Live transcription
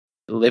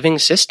living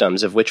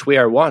systems, of which we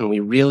are one, we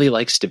really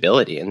like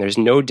stability, and there's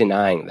no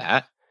denying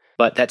that.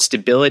 But that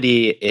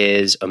stability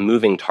is a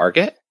moving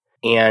target.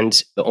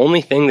 And the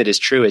only thing that is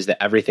true is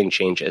that everything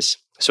changes.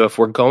 So if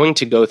we're going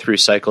to go through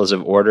cycles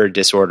of order,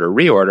 disorder,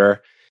 reorder,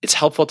 it's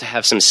helpful to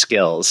have some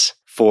skills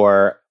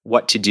for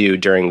what to do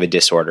during the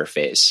disorder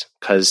phase,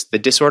 because the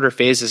disorder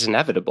phase is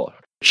inevitable.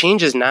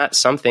 Change is not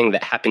something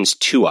that happens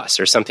to us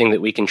or something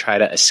that we can try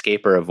to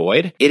escape or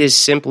avoid. It is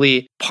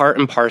simply part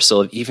and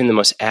parcel of even the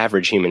most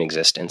average human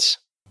existence.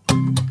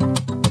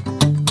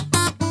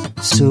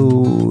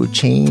 So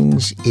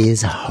change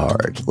is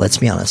hard. Let's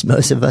be honest.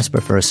 Most of us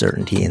prefer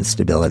certainty and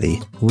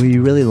stability. We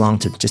really long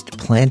to just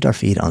plant our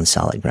feet on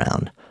solid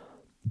ground.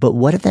 But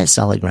what if that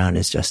solid ground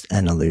is just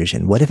an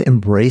illusion? What if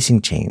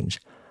embracing change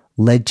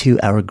led to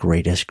our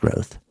greatest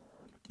growth?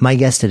 My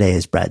guest today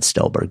is Brad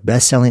Stulberg,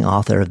 best-selling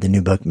author of the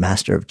new book,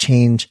 Master of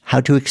Change, How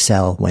to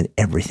Excel When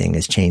Everything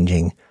is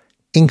Changing,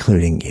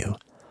 including you.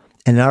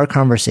 And in our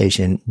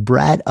conversation,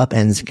 Brad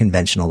upends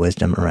conventional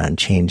wisdom around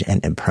change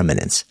and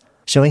impermanence,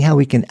 showing how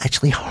we can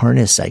actually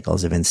harness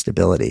cycles of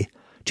instability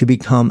to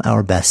become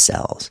our best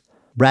selves.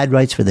 Brad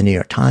writes for the New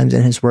York Times,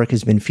 and his work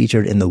has been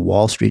featured in the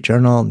Wall Street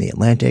Journal and The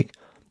Atlantic,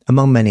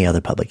 among many other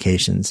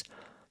publications.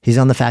 He's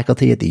on the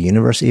faculty at the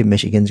University of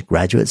Michigan's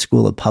Graduate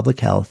School of Public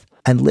Health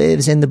and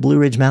lives in the Blue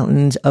Ridge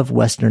Mountains of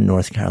Western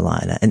North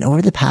Carolina. And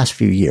over the past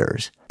few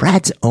years,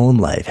 Brad's own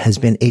life has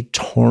been a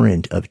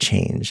torrent of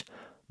change,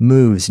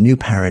 moves, new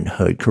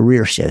parenthood,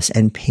 career shifts,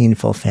 and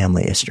painful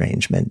family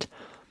estrangement.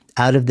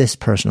 Out of this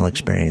personal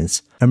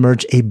experience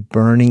emerged a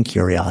burning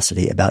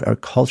curiosity about our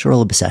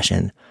cultural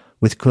obsession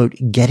with, quote,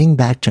 getting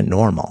back to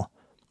normal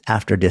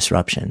after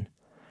disruption.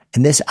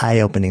 In this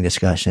eye-opening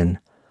discussion,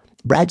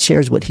 Brad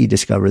shares what he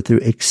discovered through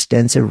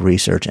extensive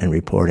research and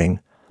reporting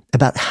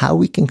about how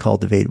we can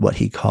cultivate what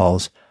he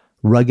calls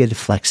rugged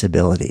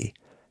flexibility,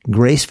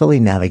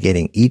 gracefully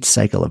navigating each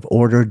cycle of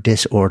order,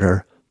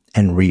 disorder,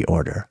 and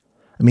reorder.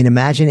 I mean,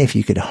 imagine if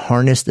you could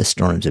harness the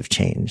storms of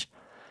change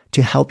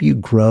to help you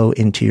grow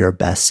into your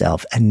best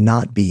self and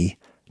not be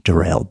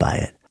derailed by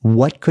it.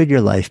 What could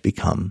your life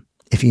become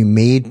if you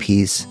made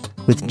peace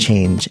with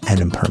change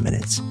and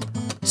impermanence?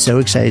 So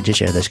excited to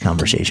share this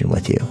conversation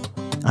with you.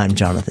 I'm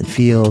Jonathan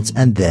Fields,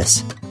 and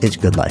this is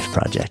Good Life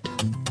Project.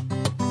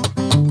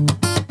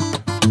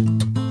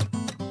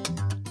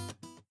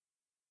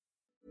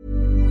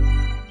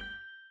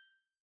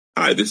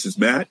 Hi, this is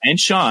Matt and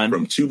Sean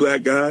from Two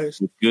Black Guys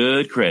with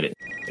Good Credit.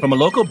 From a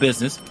local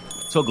business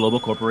to a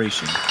global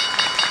corporation,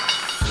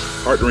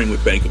 partnering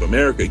with Bank of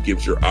America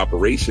gives your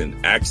operation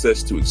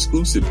access to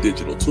exclusive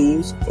digital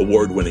tools,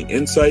 award-winning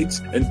insights,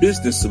 and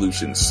business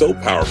solutions so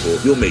powerful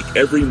you'll make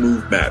every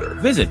move matter.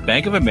 Visit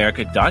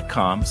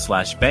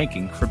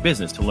bankofamerica.com/banking for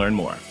business to learn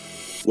more.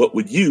 What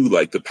would you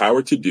like the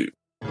power to do?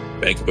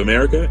 Bank of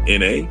America,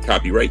 N.A.,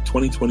 copyright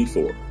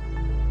 2024.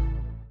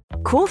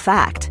 Cool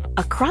fact,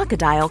 a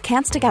crocodile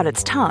can't stick out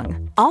its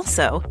tongue.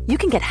 Also, you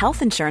can get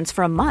health insurance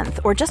for a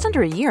month or just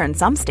under a year in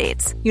some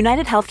states.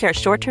 United Healthcare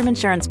short-term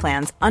insurance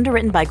plans,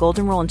 underwritten by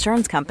Golden Rule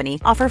Insurance Company,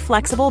 offer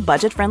flexible,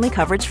 budget-friendly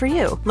coverage for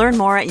you. Learn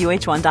more at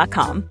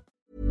uh1.com.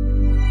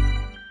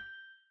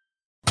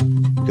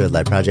 Good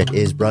Life Project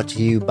is brought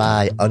to you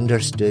by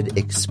Understood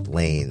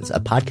Explains,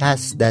 a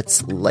podcast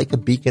that's like a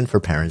beacon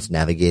for parents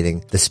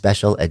navigating the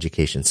special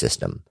education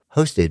system.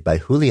 Hosted by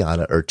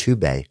Juliana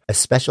Urtubey, a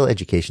special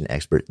education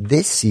expert,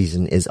 this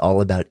season is all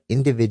about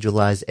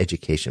individualized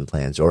education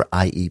plans, or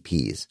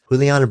IEPs.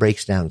 Juliana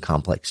breaks down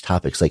complex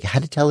topics like how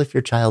to tell if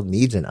your child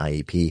needs an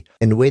IEP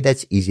in a way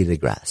that's easy to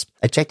grasp.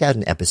 I checked out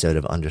an episode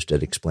of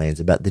Understood Explains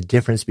about the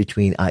difference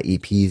between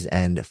IEPs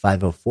and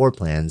 504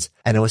 plans,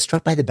 and I was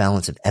struck by the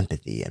balance of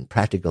empathy and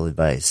practical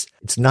advice.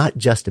 It's not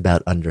just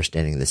about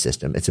understanding the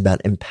system. It's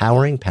about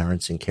empowering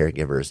parents and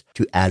caregivers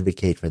to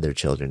advocate for their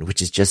children,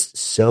 which is just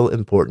so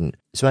important.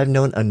 So I've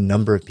known a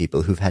number of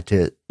people who've had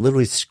to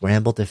literally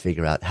scramble to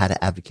figure out how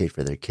to advocate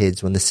for their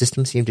kids when the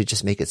system seemed to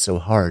just make it so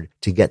hard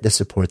to get the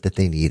support that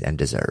they need and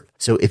deserve.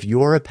 So if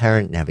you're a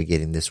parent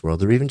navigating this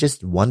world, or even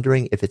just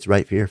wondering if it's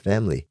right for your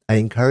family, I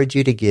encourage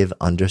you to give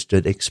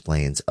Understood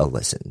Explains a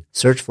listen.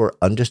 Search for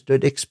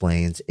Understood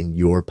Explains in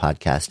your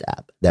podcast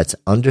app. That's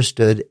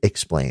Understood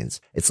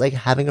Explains. It's like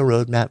having a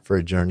roadmap for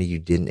a journey you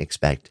didn't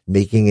expect,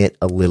 making it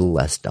a little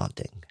less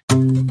daunting.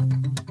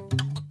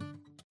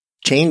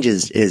 Change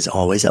is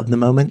always of the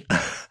moment.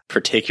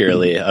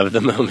 Particularly of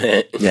the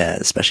moment. Yeah,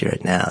 especially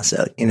right now.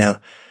 So,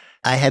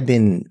 I have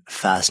been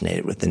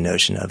fascinated with the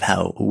notion of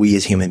how we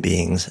as human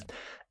beings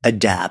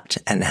adapt,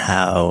 and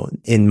how,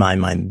 in my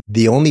mind,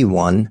 the only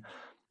one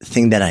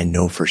thing that I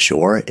know for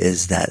sure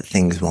is that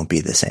things won't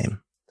be the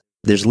same.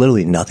 There's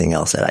literally nothing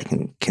else that I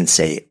can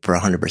say for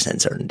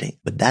 100% certainty,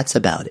 but that's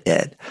about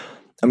it.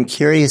 I'm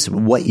curious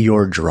what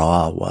your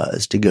draw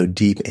was to go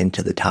deep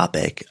into the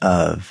topic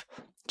of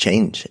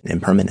change and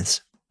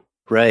impermanence.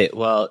 Right.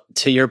 Well,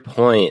 to your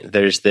point,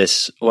 there's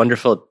this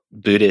wonderful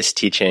Buddhist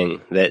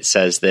teaching that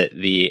says that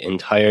the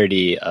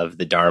entirety of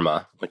the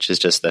Dharma, which is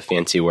just the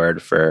fancy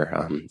word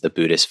for the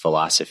Buddhist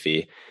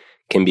philosophy,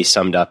 can be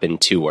summed up in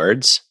two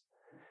words.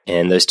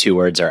 And those two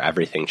words are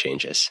everything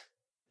changes.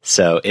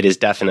 So it is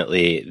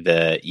definitely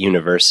the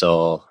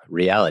universal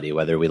reality,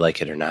 whether we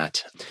like it or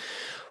not.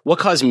 What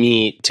caused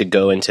me to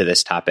go into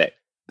this topic?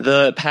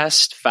 The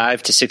past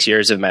 5 to 6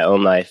 years of my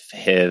own life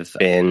have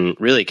been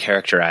really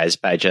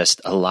characterized by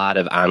just a lot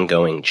of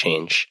ongoing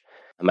change.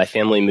 My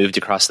family moved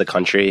across the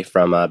country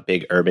from a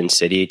big urban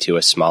city to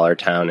a smaller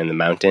town in the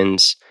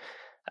mountains.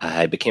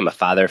 I became a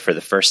father for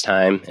the first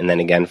time and then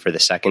again for the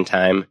second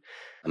time.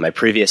 My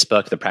previous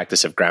book, The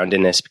Practice of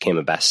Groundedness, became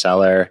a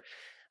bestseller.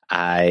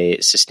 I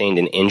sustained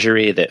an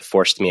injury that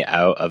forced me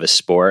out of a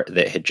sport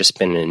that had just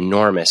been an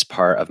enormous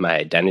part of my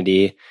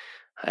identity.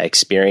 I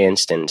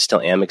experienced and still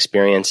am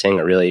experiencing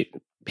a really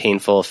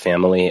painful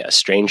family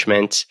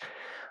estrangement.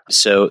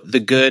 So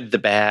the good, the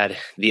bad,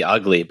 the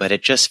ugly, but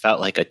it just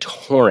felt like a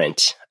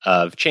torrent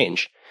of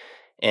change.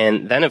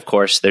 And then, of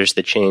course, there's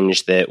the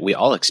change that we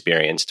all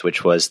experienced,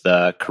 which was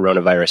the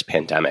coronavirus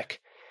pandemic.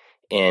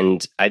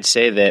 And I'd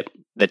say that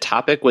the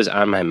topic was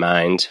on my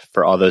mind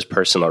for all those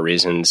personal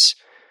reasons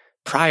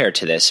prior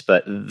to this,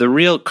 but the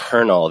real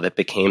kernel that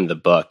became the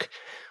book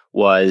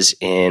was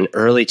in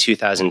early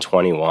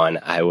 2021.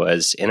 I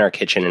was in our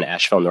kitchen in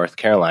Asheville, North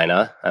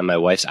Carolina on my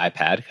wife's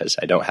iPad because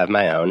I don't have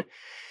my own.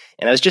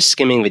 And I was just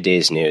skimming the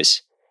day's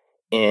news.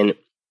 And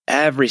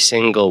every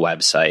single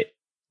website,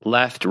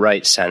 left,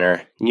 right,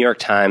 center, New York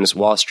Times,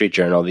 Wall Street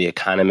Journal, The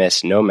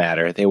Economist, no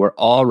matter, they were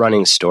all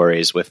running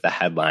stories with the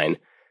headline,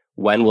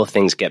 "When will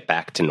things get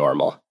back to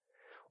normal?"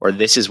 Or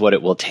 "This is what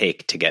it will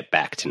take to get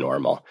back to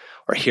normal."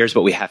 Or "Here's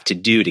what we have to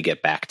do to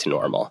get back to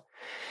normal."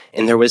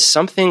 And there was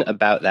something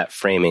about that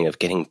framing of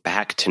getting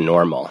back to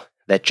normal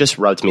that just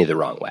rubbed me the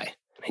wrong way.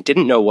 I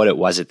didn't know what it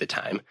was at the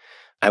time.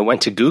 I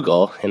went to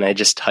Google and I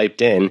just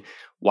typed in,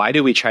 "Why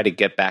do we try to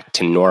get back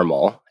to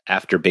normal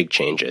after big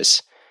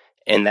changes?"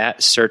 And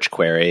that search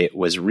query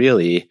was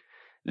really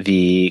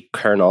the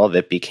kernel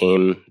that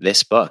became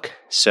this book.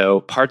 So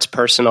parts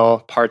personal,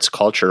 parts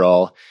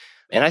cultural.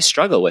 And I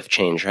struggle with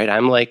change, right?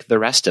 I'm like the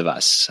rest of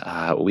us.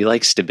 We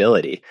like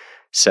stability.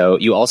 So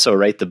you also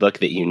write the book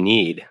that you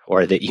need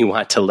or that you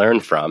want to learn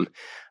from.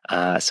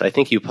 So I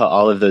think you put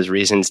all of those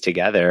reasons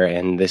together,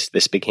 and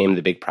this became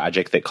the big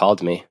project that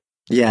called me.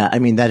 Yeah, I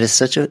mean, that is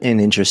such an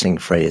interesting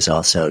phrase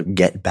also,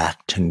 get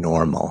back to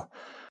normal.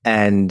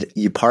 And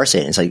you parse it,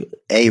 and it's like,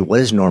 A, what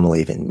does normal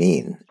even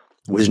mean?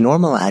 Was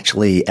normal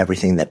actually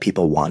everything that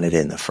people wanted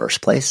in the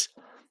first place?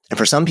 And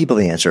for some people,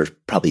 the answer is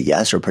probably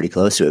yes or pretty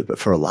close to it. But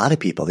for a lot of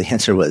people, the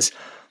answer was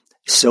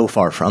so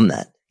far from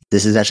that.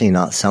 This is actually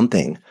not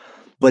something.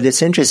 But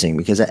it's interesting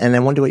because, and I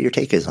wonder what your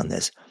take is on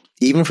this.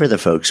 Even for the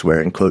folks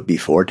where, in quote,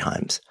 before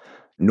times,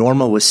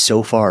 normal was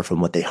so far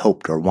from what they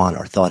hoped or want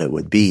or thought it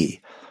would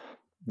be,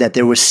 that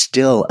there was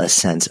still a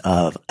sense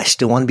of, I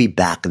still want to be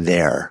back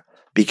there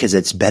because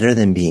it's better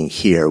than being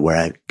here where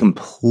I'm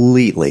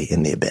completely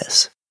in the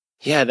abyss.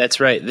 Yeah, that's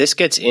right. This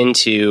gets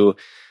into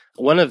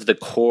one of the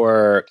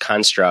core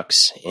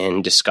constructs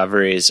and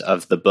discoveries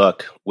of the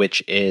book,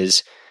 which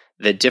is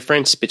the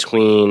difference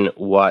between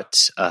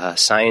what a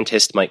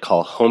scientist might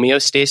call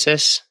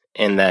homeostasis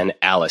and then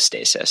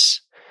allostasis.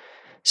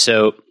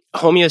 So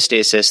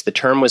homeostasis, the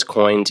term was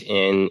coined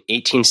in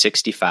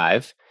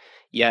 1865,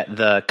 yet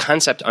the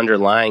concept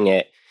underlying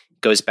it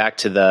goes back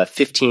to the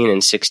 15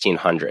 and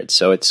 1600s.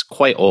 So it's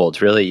quite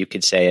old, really. You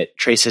could say it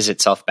traces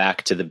itself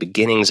back to the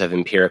beginnings of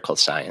empirical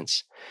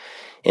science.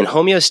 And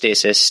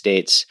homeostasis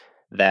states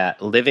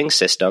that living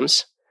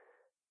systems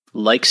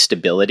like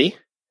stability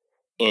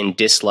and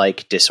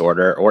dislike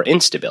disorder or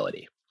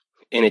instability.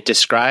 And it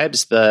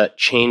describes the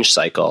change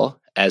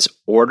cycle as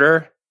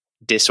order,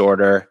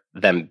 disorder,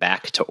 then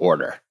back to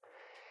order.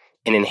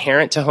 And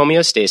inherent to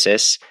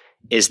homeostasis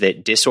is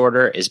that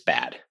disorder is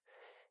bad.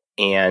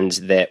 And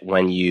that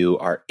when you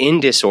are in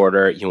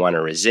disorder, you want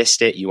to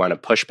resist it, you want to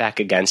push back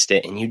against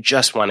it, and you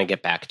just want to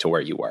get back to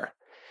where you were.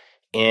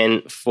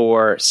 And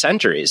for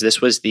centuries,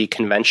 this was the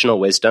conventional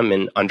wisdom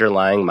and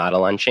underlying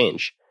model on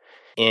change.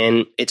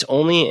 And it's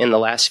only in the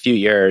last few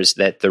years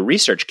that the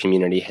research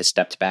community has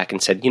stepped back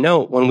and said,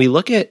 when we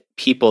look at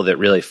people that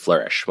really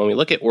flourish, when we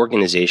look at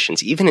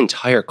organizations, even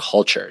entire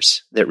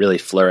cultures that really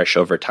flourish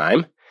over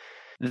time,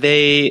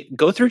 they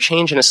go through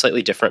change in a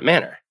slightly different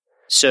manner.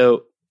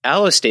 So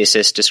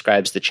allostasis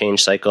describes the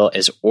change cycle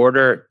as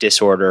order,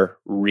 disorder,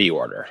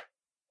 reorder.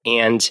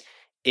 And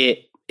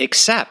it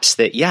accepts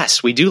that,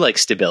 yes, we do like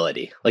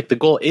stability. Like the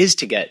goal is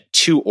to get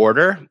to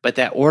order, but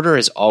that order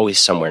is always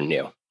somewhere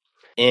new.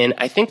 And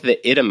I think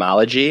the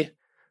etymology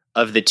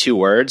of the two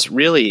words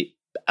really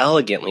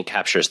elegantly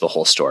captures the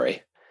whole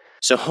story.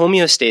 So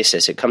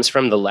homeostasis, it comes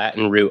from the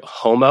Latin root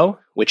homo,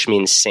 which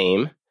means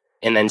same,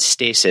 and then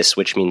stasis,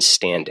 which means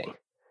standing.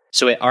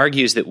 So it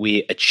argues that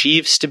we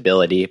achieve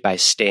stability by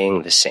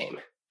staying the same.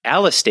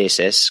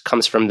 Allostasis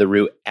comes from the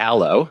root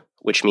allo,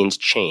 which means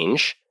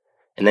change,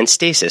 and then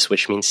stasis,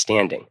 which means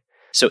standing.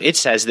 So it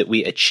says that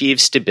we achieve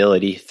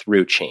stability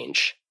through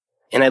change.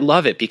 And I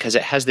love it because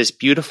it has this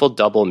beautiful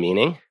double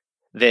meaning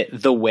that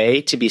the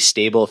way to be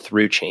stable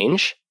through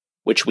change,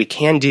 which we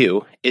can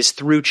do, is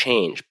through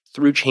change,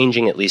 through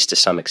changing at least to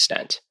some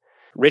extent.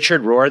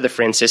 Richard Rohr, the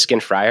Franciscan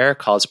friar,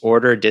 calls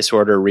order,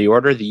 disorder,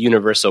 reorder the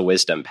universal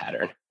wisdom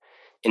pattern.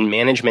 in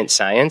management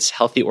science,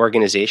 healthy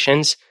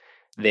organizations,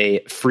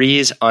 they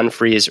freeze,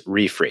 unfreeze,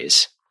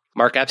 refreeze.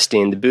 Mark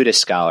Epstein, the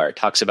Buddhist scholar,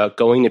 talks about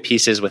going to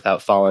pieces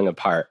without falling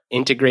apart.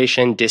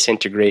 Integration,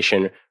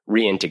 disintegration,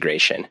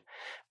 reintegration.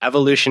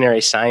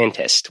 Evolutionary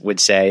scientists would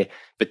say,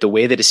 but the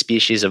way that a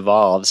species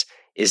evolves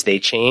is they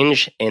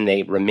change and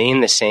they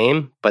remain the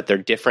same, but they're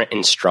different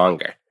and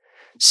stronger.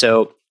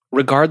 So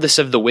regardless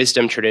of the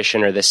wisdom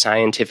tradition or the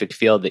scientific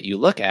field that you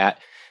look at,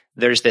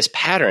 there's this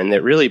pattern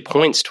that really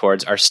points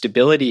towards our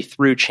stability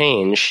through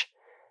change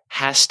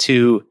has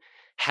to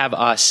have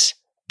us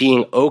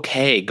being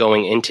okay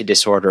going into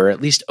disorder, or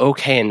at least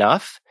okay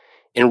enough,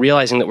 in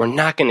realizing that we're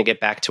not going to get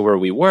back to where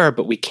we were,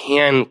 but we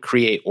can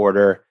create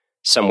order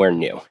somewhere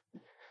new.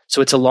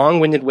 So it's a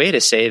long-winded way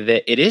to say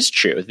that it is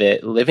true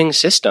that living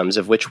systems,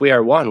 of which we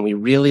are one, we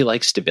really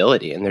like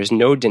stability, and there's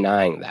no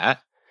denying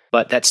that.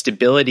 But that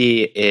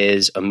stability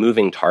is a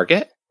moving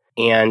target.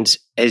 And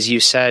as you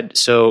said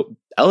so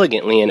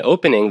elegantly in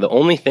opening, the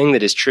only thing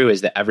that is true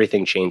is that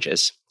everything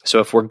changes.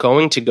 So if we're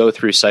going to go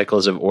through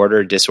cycles of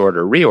order,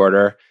 disorder,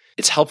 reorder,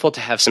 it's helpful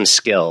to have some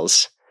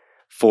skills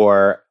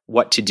for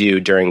what to do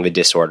during the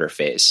disorder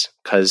phase,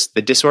 because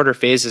the disorder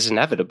phase is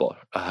inevitable.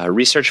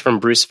 Research from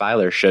Bruce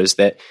Feiler shows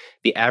that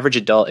the average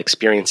adult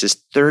experiences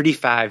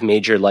 35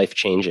 major life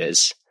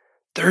changes.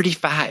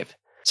 35.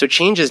 So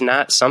change is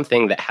not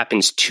something that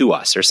happens to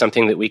us or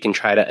something that we can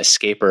try to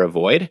escape or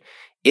avoid.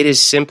 It is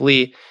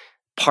simply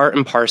part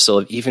and parcel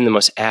of even the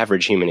most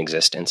average human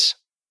existence.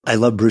 I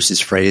love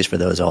Bruce's phrase for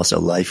those also,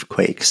 life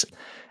quakes.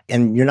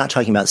 And you're not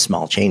talking about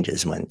small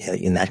changes when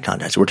in that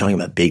context. We're talking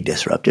about big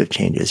disruptive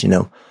changes.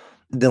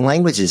 The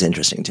language is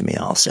interesting to me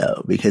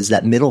also because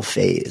that middle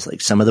phase, like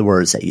some of the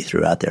words that you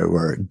threw out there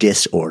were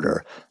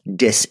disorder,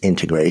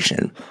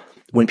 disintegration.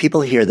 When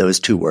people hear those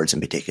two words in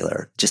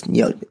particular, just,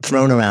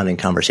 thrown around in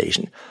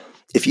conversation,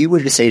 if you were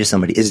to say to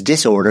somebody, is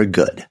disorder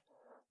good?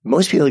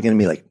 Most people are going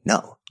to be like,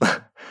 no.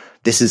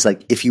 This is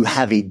like, if you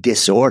have a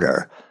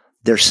disorder,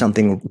 there's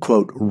something,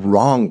 quote,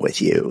 wrong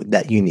with you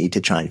that you need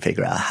to try and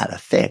figure out how to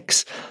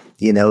fix.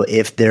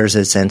 If there's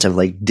a sense of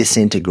like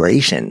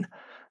disintegration,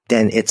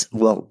 then it's,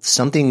 well,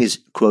 something is,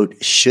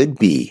 quote, should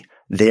be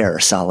there,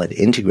 solid,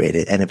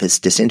 integrated. And if it's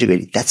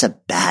disintegrated, that's a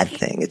bad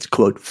thing. It's,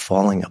 quote,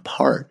 falling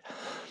apart.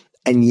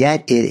 And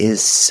yet it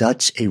is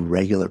such a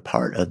regular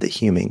part of the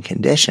human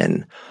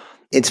condition.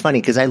 It's funny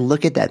because I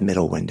look at that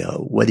middle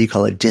window, whether you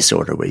call it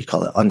disorder, whether you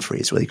call it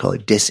unfreeze, whether you call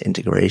it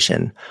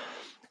disintegration.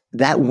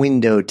 That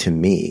window to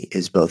me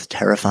is both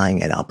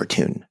terrifying and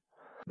opportune.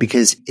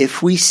 Because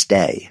if we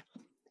stay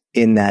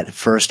in that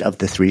first of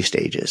the three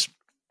stages,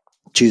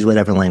 choose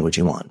whatever language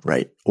you want,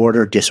 right?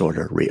 Order,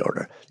 disorder,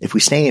 reorder. If we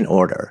stay in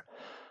order,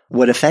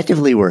 what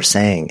effectively we're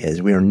saying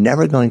is we are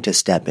never going to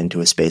step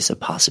into a space of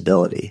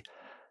possibility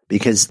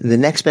because the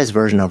next best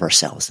version of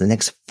ourselves, the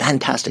next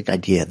fantastic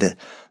idea,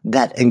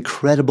 that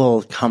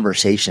incredible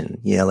conversation,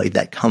 like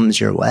that comes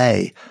your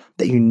way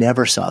that you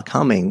never saw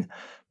coming,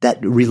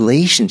 that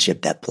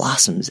relationship that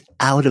blossoms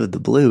out of the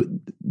blue,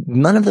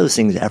 none of those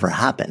things ever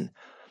happen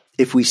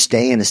if we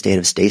stay in a state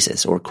of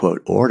stasis or,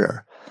 quote,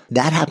 order.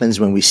 That happens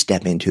when we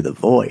step into the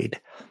void,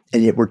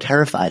 and yet we're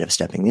terrified of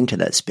stepping into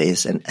that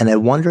space. And I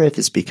wonder if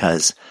it's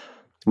because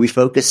we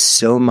focus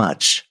so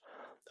much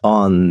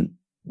on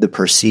the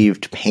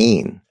perceived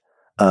pain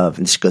of,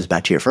 and this goes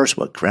back to your first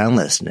book,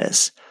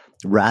 groundlessness,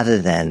 rather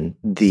than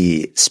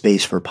the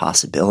space for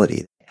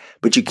possibility.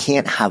 But you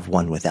can't have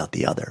one without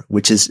the other,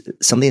 which is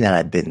something that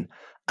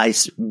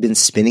I've been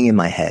spinning in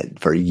my head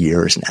for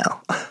years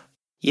now.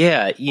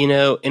 Yeah,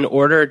 in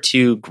order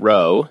to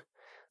grow,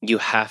 you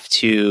have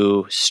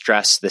to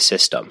stress the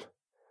system.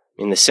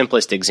 The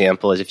simplest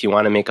example is if you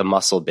want to make a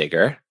muscle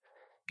bigger,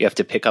 you have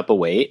to pick up a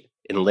weight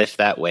and lift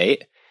that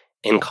weight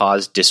and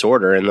cause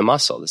disorder in the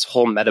muscle, this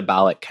whole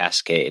metabolic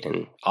cascade.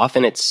 And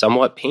often it's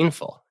somewhat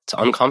painful. It's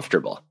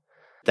uncomfortable.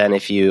 Then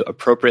if you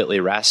appropriately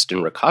rest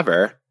and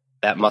recover,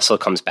 that muscle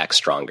comes back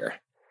stronger.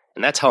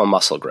 And that's how a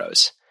muscle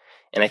grows.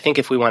 And I think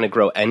if we want to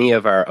grow any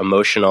of our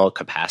emotional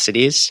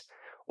capacities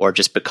or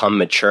just become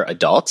mature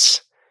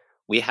adults,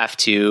 we have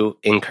to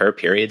incur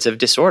periods of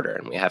disorder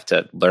and we have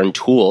to learn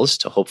tools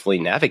to hopefully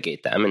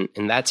navigate them.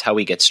 And that's how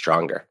we get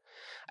stronger.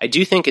 I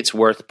do think it's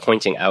worth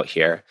pointing out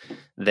here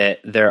that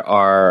there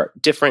are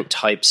different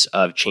types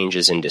of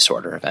changes in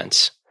disorder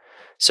events.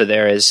 So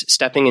there is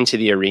stepping into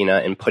the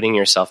arena and putting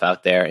yourself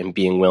out there and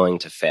being willing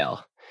to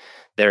fail.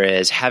 There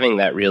is having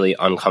that really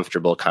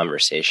uncomfortable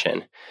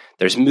conversation.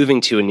 There's moving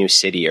to a new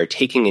city or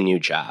taking a new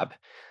job,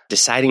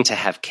 deciding to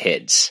have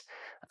kids.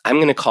 I'm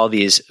going to call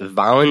these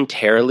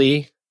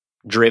voluntarily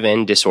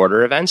driven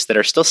disorder events that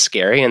are still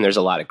scary and there's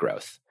a lot of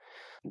growth.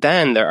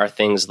 Then there are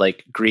things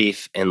like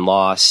grief and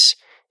loss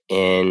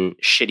and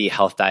shitty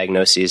health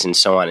diagnoses and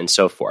so on and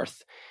so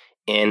forth.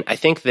 And I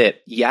think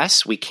that,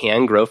 yes, we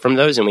can grow from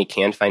those and we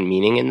can find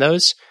meaning in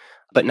those,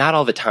 but not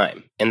all the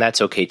time. And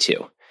that's okay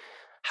too.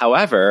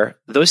 However,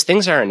 those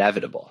things are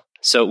inevitable.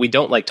 So we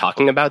don't like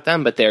talking about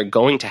them, but they're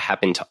going to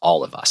happen to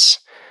all of us.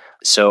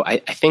 So I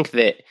think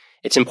that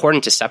it's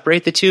important to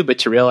separate the two, but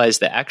to realize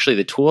that actually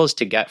the tools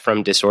to get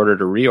from disorder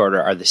to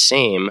reorder are the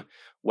same,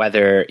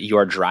 whether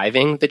you're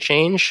driving the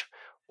change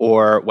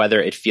or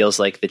whether it feels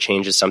like the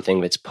change is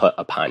something that's put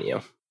upon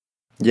you.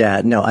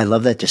 Yeah, no, I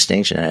love that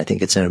distinction. And I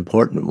think it's an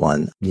important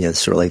one,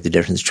 sort of like the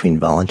difference between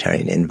voluntary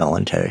and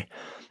involuntary.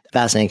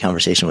 Fascinating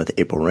conversation with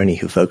April Rooney,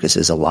 who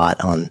focuses a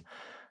lot on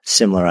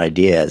similar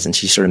ideas. And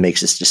she sort of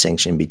makes this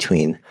distinction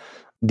between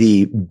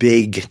the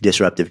big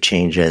disruptive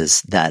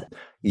changes that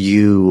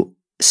you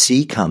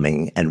see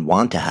coming and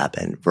want to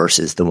happen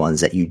versus the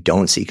ones that you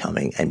don't see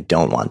coming and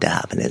don't want to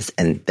happen.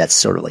 And that's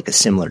sort of like a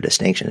similar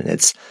distinction.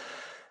 And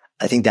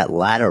I think that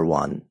latter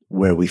one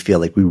where we feel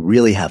like we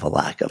really have a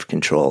lack of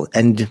control,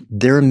 and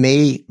there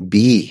may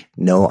be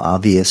no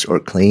obvious or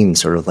clean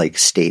sort of like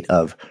state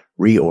of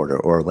reorder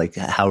or like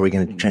how are we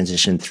going to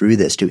transition through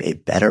this to a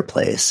better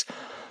place.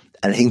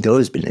 And I think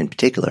those in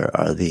particular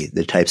are the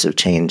types of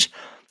change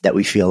that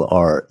we feel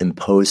are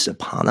imposed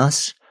upon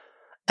us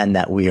and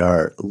that we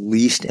are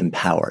least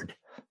empowered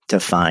to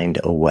find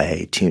a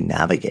way to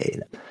navigate.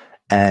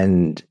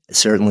 And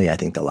certainly I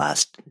think the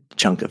last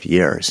chunk of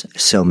years,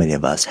 so many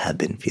of us have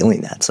been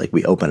feeling that. It's like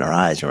we open our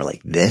eyes and we're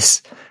like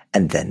this,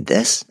 and then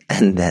this,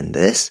 and then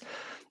this.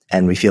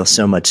 And we feel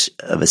so much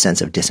of a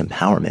sense of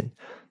disempowerment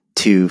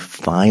to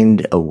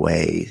find a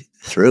way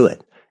through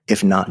it,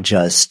 if not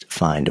just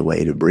find a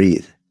way to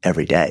breathe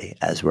every day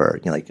as we're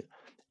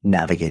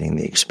navigating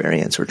the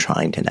experience or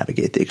trying to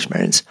navigate the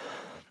experience.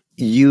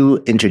 You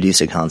introduce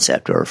a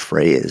concept or a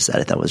phrase that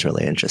I thought was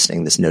really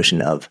interesting, this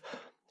notion of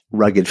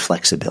rugged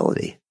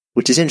flexibility,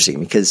 which is interesting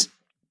because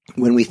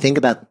when we think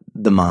about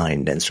the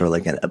mind and sort of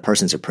like a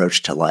person's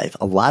approach to life,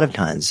 a lot of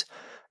times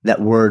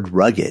that word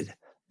rugged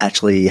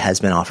actually has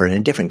been offered in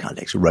a different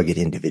context, rugged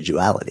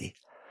individuality.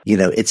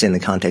 It's in the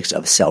context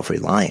of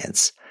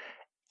self-reliance.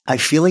 I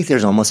feel like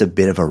there's almost a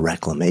bit of a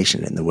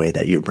reclamation in the way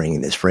that you're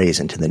bringing this phrase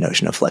into the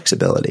notion of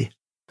flexibility.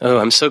 Oh,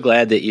 I'm so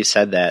glad that you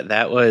said that.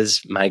 That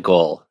was my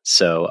goal.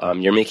 So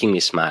you're making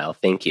me smile.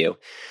 Thank you.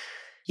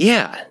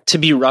 Yeah, to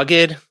be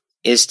rugged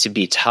is to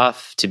be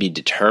tough, to be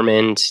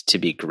determined, to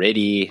be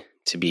gritty,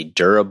 to be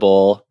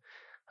durable.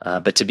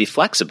 But to be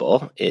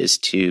flexible is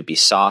to be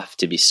soft,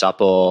 to be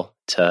supple,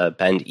 to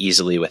bend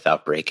easily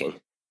without breaking.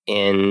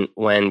 And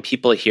when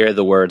people hear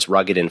the words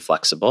rugged and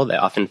flexible, they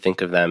often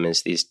think of them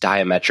as these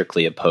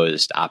diametrically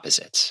opposed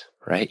opposites,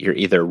 right? You're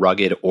either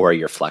rugged or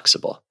you're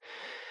flexible.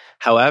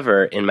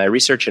 However, in my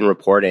research and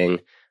reporting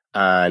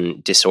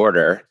on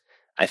disorder,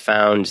 I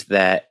found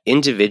that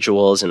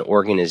individuals and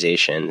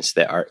organizations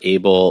that are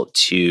able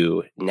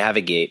to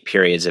navigate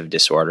periods of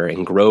disorder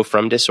and grow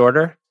from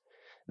disorder,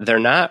 they're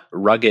not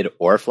rugged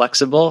or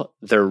flexible,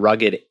 they're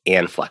rugged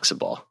and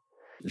flexible.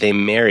 They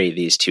marry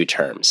these two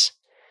terms.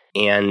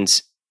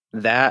 And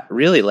that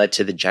really led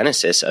to the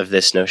genesis of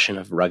this notion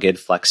of rugged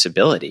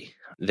flexibility,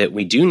 that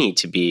we do need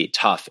to be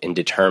tough and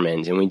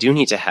determined, and we do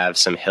need to have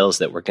some hills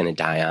that we're going to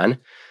die on.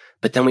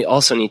 But then we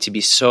also need to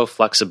be so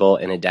flexible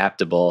and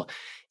adaptable.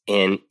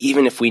 And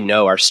even if we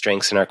know our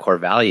strengths and our core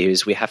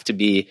values, we have to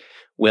be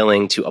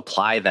willing to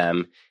apply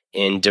them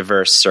in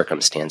diverse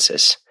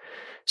circumstances.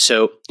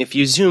 So if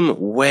you zoom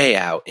way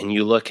out and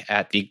you look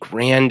at the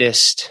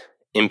grandest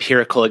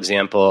empirical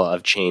example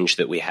of change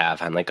that we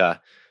have on like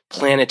a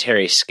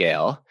planetary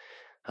scale,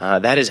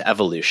 that is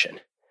evolution.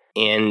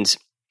 And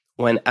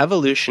when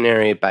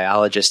evolutionary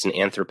biologists and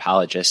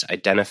anthropologists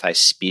identify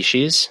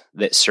species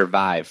that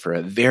survive for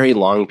a very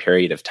long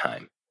period of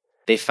time,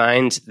 they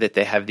find that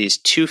they have these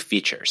two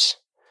features.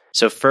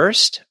 So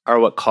first are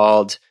what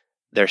called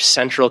their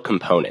central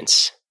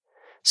components.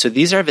 So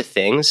these are the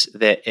things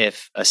that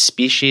if a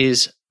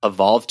species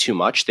evolved too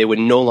much, they would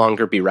no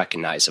longer be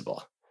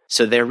recognizable.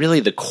 So they're really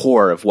the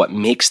core of what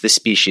makes the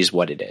species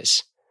what it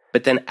is.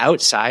 But then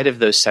outside of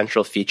those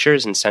central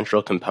features and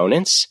central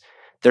components,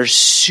 they're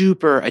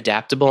super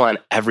adaptable on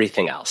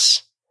everything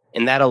else.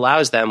 And that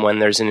allows them, when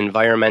there's an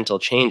environmental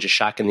change, a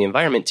shock in the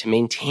environment, to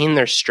maintain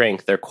their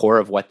strength, their core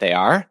of what they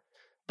are,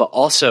 but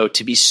also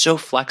to be so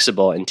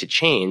flexible and to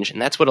change.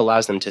 And that's what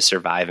allows them to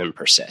survive and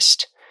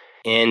persist.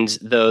 And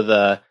though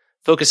the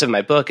focus of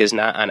my book is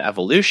not on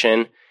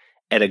evolution,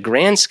 at a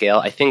grand scale,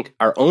 I think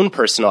our own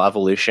personal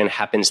evolution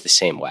happens the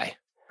same way.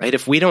 Right?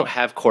 If we don't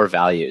have core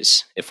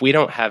values, if we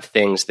don't have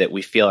things that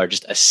we feel are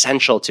just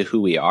essential to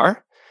who we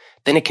are,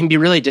 then it can be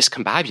really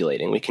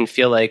discombobulating. We can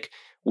feel like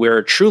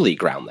we're truly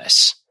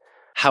groundless.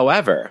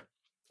 However,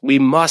 we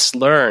must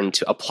learn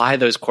to apply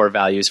those core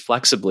values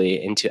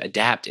flexibly and to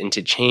adapt and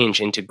to change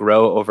and to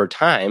grow over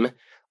time.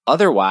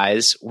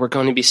 Otherwise, we're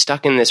going to be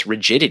stuck in this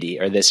rigidity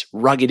or this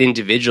rugged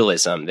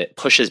individualism that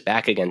pushes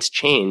back against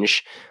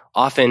change,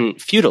 often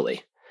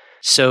futilely.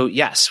 So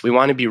yes, we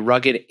want to be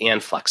rugged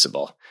and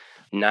flexible.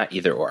 Not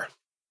either or.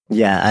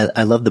 Yeah,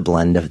 I love the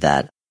blend of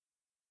that.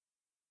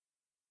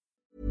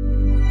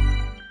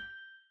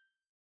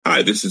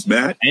 Hi, this is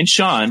Matt And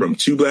Sean from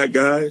Two Black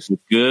Guys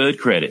with Good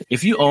Credit.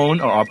 If you own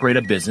or operate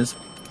a business,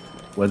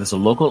 whether it's a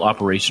local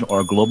operation or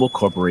a global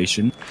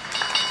corporation,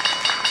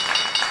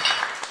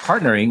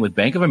 partnering with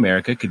Bank of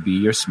America could be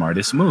your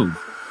smartest move.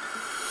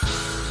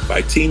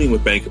 By teaming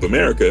with Bank of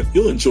America,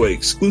 you'll enjoy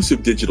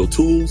exclusive digital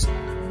tools,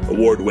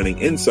 award-winning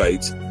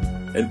insights,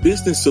 and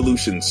business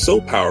solutions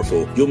so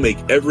powerful you'll make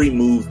every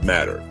move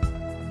matter.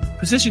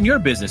 Position your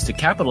business to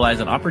capitalize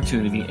on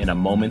opportunity in a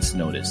moment's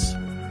notice.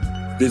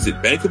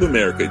 Visit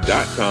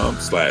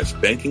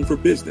bankofamerica.com/banking for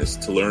business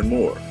to learn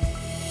more.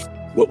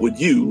 What would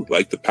you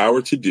like the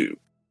power to do?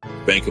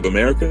 Bank of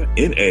America,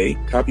 N.A.,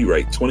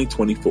 copyright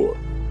 2024.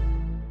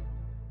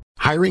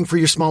 Hiring for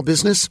your small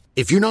business?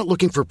 If you're not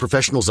looking for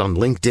professionals on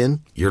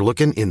LinkedIn, you're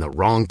looking in the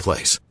wrong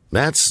place.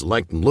 That's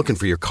like looking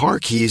for your car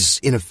keys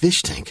in a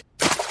fish tank.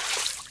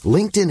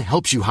 LinkedIn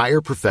helps you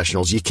hire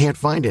professionals you can't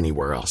find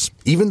anywhere else,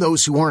 even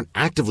those who aren't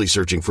actively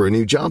searching for a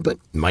new job but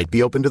might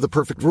be open to the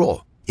perfect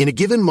role. In a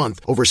given month,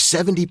 over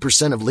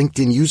 70% of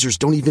LinkedIn users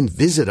don't even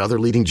visit other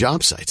leading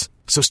job sites.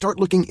 So start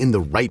looking in the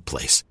right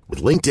place.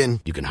 With LinkedIn,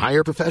 you can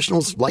hire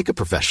professionals like a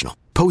professional.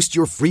 Post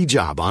your free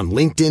job on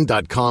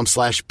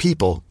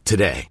linkedin.com/people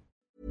today.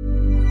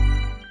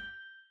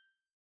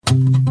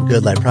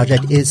 Good Life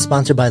Project is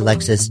sponsored by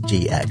Lexus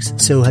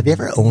GX. So have you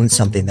ever owned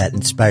something that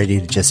inspired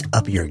you to just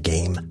up your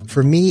game?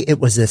 For me, it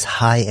was this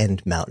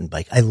high-end mountain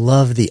bike. I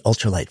love the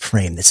ultralight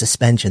frame, the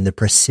suspension, the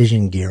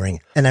precision gearing,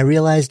 and I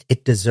realized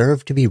it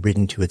deserved to be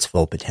ridden to its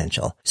full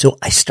potential. So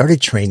I started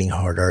training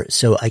harder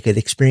so I could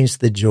experience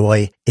the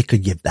joy it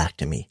could give back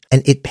to me.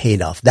 And it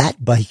paid off.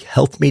 That bike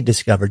helped me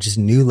discover just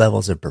new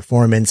levels of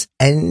performance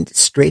and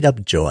straight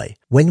up joy.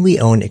 When we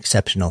own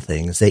exceptional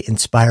things, they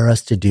inspire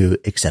us to do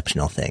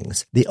exceptional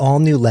things. The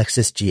all-new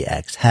Lexus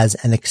GX has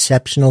an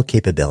exceptional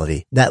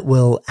capability that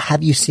will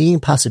have you seeing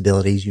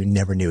possibilities you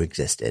never knew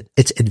existed.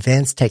 Its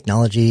advanced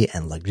technology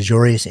and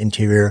luxurious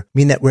interior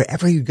mean that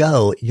wherever you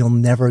go, you'll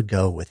never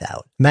go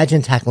without.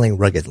 Imagine tackling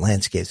rugged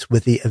landscapes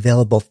with the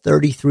available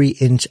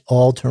 33-inch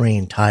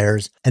all-terrain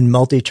tires and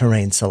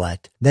multi-terrain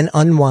select, then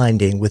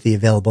unwinding with the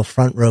available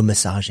front-row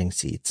massaging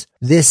seats.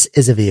 This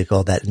is a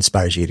vehicle that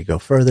inspires you to go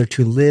further,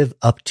 to live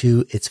up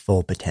to its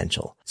full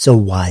potential. So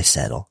why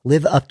settle?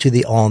 Live up to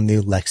the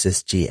all-new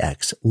Lexus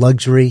GX.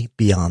 Luxury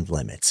beyond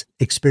limits.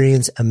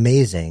 Experience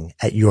amazing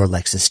at your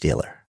Lexus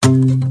dealer.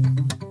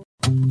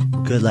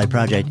 Good Life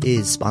Project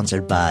is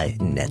sponsored by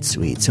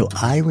NetSuite. So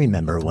I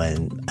remember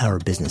when our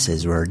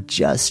businesses were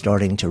just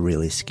starting to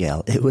really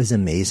scale. It was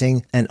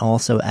amazing and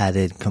also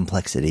added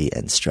complexity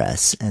and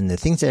stress. And the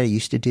things that I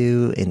used to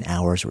do in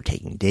hours were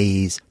taking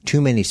days, too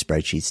many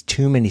spreadsheets,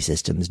 too many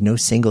systems, no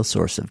single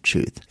source of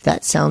truth. If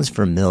that sounds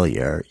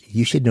familiar,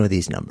 you should know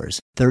these numbers.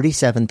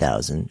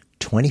 37,000,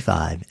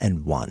 25,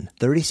 and 1.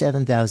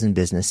 37,000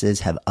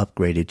 businesses have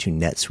upgraded to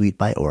NetSuite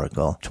by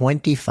Oracle.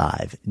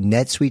 25.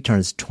 NetSuite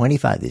turns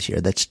 25 this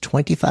year. That's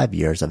 25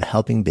 years of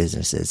helping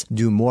businesses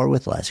do more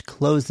with less,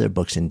 close their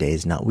books in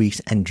days, not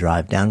weeks, and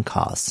drive down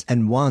costs.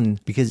 And 1,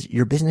 because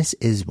your business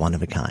is one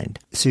of a kind.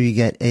 So you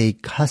get a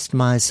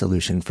customized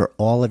solution for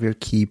all of your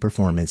key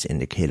performance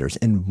indicators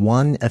in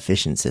one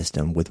efficient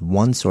system with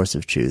one source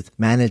of truth,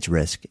 manage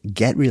risk,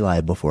 get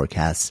reliable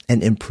forecasts,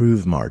 and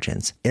improve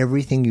margins.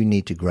 Everything you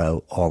need to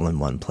grow all in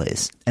one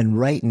place. And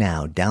right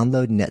now,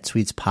 download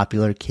NetSuite's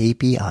popular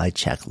KPI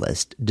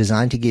checklist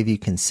designed to give you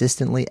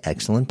consistently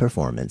excellent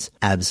performance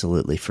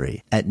absolutely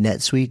free at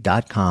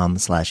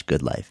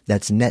netsuite.com/goodlife.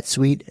 That's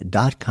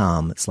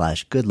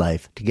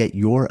netsuite.com/goodlife to get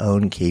your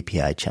own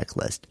KPI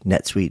checklist.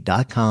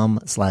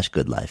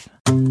 netsuite.com/goodlife.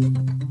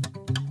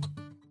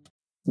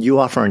 You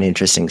offer an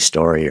interesting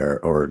story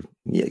or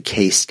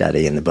case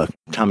study in the book,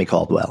 Tommy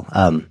Caldwell,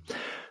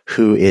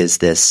 who is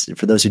this,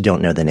 for those who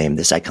don't know the name,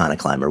 this iconic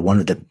climber, one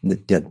of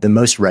the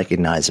most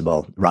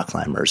recognizable rock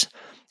climbers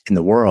in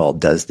the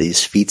world, does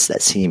these feats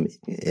that seem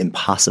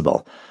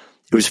impossible.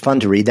 It was fun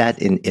to read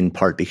that in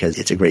part because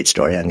it's a great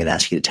story. I'm going to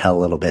ask you to tell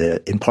a little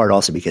bit, in part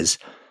also because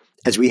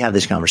as we have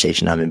this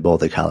conversation, I'm in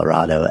Boulder,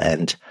 Colorado,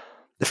 and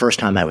the first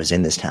time I was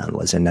in this town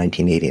was in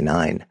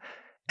 1989.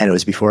 And it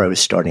was before I was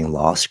starting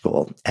law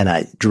school. And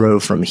I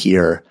drove from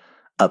here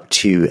up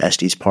to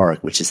Estes Park,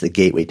 which is the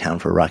gateway town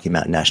for Rocky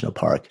Mountain National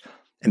Park,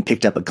 and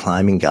picked up a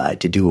climbing guide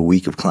to do a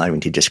week of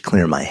climbing to just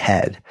clear my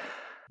head.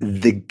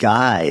 The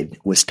guide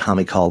was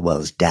Tommy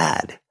Caldwell's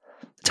dad.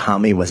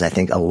 Tommy was, I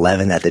think,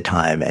 11 at the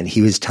time, and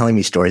he was telling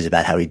me stories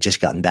about how he'd just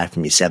gotten back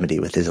from Yosemite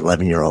with his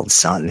 11-year-old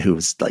son, who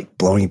was like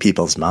blowing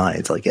people's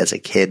minds, like as a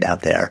kid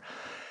out there.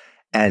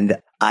 And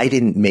I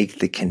didn't make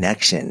the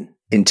connection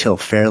until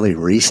fairly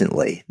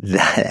recently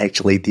that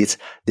actually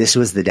this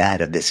was the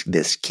dad of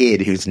this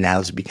kid who's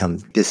now become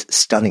this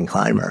stunning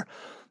climber.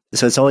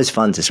 So it's always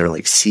fun to sort of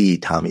like see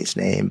Tommy's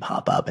name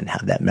pop up and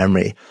have that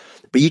memory.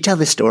 But you tell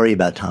the story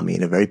about Tommy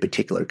in a very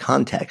particular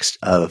context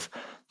of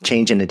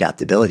change and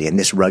adaptability and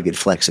this rugged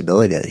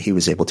flexibility that he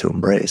was able to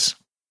embrace.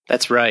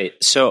 That's right.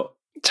 So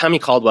Tommy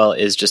Caldwell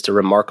is just a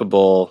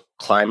remarkable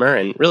climber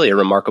and really a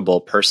remarkable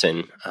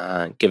person,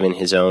 given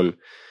his own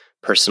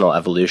personal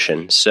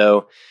evolution.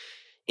 So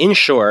in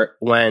short,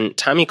 when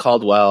Tommy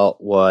Caldwell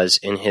was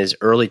in his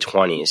early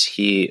 20s,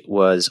 he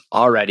was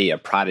already a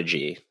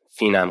prodigy,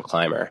 phenom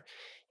climber.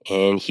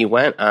 And he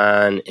went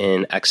on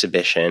an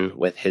exhibition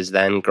with his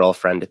then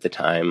girlfriend at the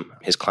time,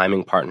 his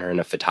climbing partner and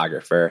a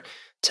photographer,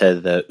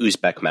 to the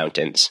Uzbek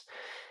mountains.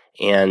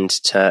 And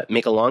to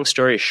make a long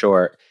story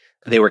short,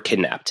 they were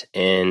kidnapped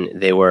and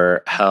they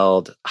were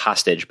held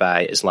hostage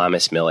by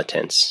Islamist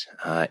militants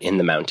in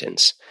the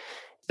mountains.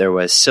 There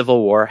was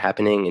civil war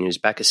happening in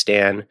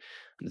Uzbekistan.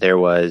 There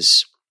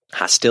was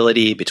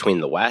hostility between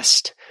the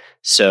West.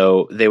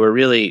 So they were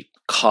really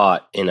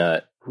caught in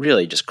a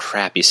really just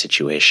crappy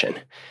situation.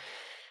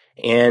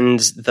 And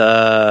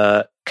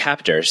the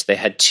captors, they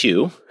had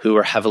two who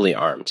were heavily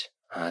armed.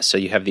 So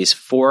you have these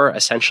four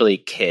essentially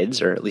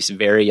kids, or at least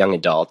very young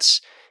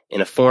adults,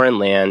 in a foreign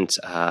land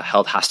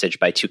held hostage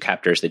by two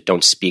captors that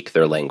don't speak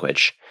their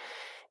language.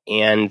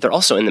 And they're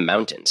also in the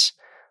mountains.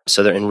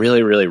 So they're in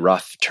really, really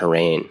rough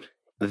terrain.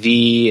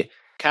 The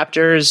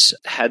captors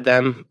had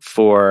them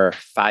for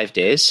 5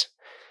 days,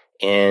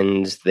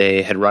 and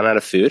they had run out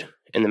of food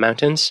in the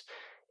mountains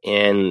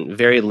and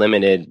very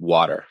limited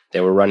water.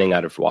 They were running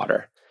out of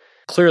water.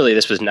 Clearly,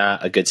 this was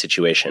not a good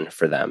situation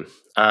for them.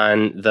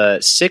 On the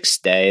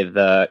 6th day,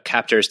 the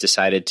captors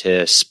decided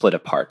to split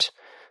apart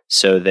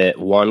so that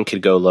one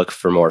could go look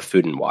for more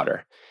food and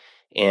water.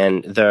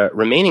 And the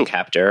remaining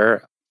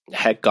captor,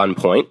 at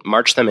gunpoint,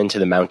 marched them into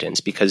the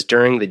mountains because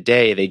during the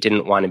day, they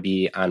didn't want to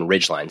be on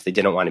ridgelines. They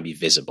didn't want to be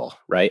visible,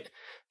 right,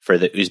 for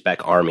the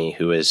Uzbek army,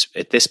 who is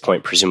at this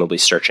point presumably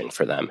searching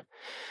for them.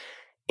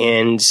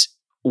 And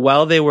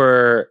while they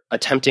were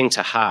attempting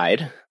to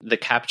hide, the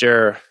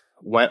captor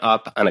went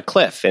up on a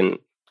cliff, and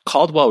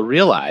Caldwell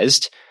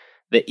realized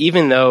that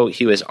even though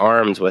he was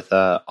armed with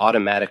an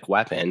automatic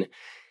weapon,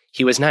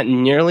 he was not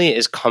nearly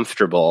as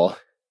comfortable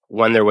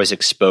when there was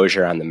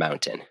exposure on the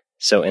mountain.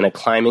 So in a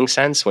climbing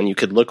sense, when you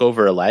could look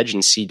over a ledge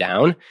and see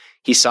down,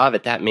 he saw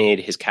that that made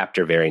his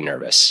captor very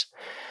nervous.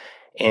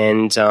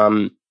 And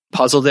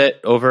puzzled it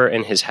over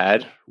in his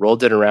head,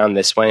 rolled it around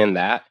this way and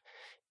that,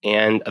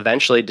 and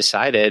eventually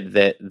decided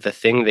that the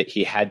thing that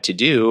he had to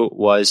do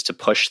was to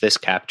push this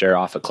captor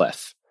off a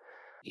cliff.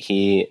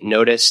 He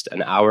noticed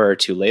an hour or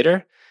two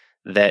later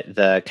that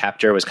the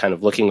captor was kind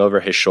of looking over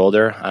his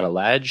shoulder on a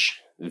ledge,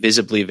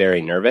 visibly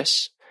very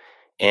nervous,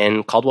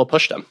 and Caldwell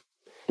pushed him.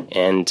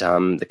 And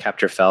the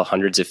captor fell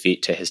hundreds of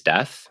feet to his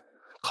death.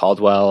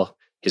 Caldwell,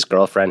 his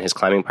girlfriend, his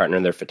climbing partner,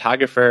 and their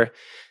photographer,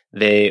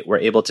 they were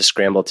able to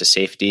scramble to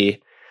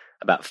safety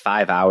about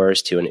 5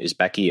 hours to an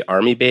Uzbeki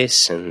army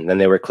base, and then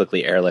they were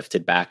quickly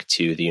airlifted back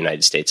to the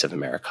United States of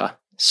America.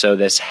 So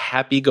this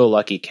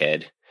happy-go-lucky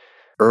kid,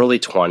 early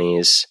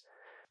 20s,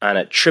 on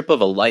a trip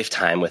of a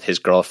lifetime with his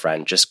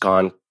girlfriend, just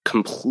gone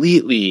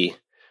completely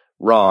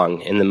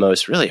wrong in the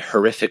most really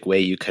horrific way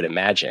you could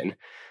imagine,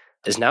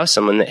 is now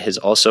someone that has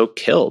also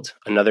killed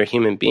another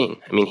human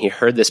being. I mean, he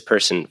heard this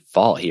person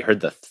fall. He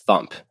heard the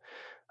thump.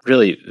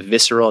 Really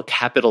visceral,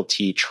 capital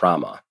T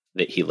trauma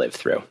that he lived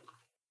through.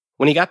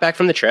 When he got back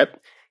from the trip,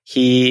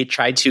 he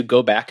tried to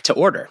go back to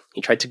order.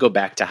 He tried to go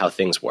back to how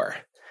things were.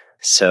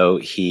 So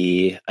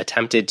he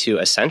attempted to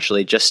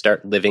essentially just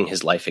start living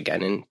his life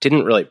again and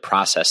didn't really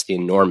process the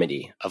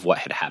enormity of what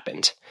had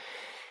happened.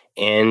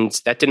 And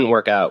that didn't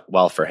work out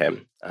well for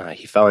him.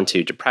 He fell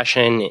into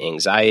depression,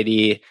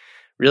 anxiety,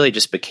 really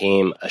just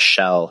became a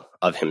shell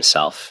of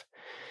himself.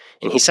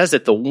 And he says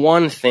that the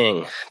one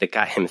thing that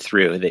got him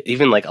through, that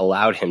even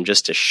allowed him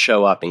just to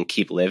show up and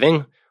keep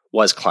living,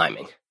 was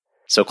climbing.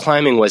 So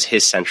climbing was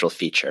his central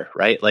feature,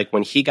 right? Like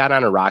when he got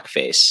on a rock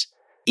face,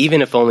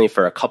 even if only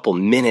for a couple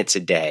minutes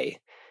a day,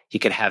 he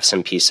could have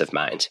some peace of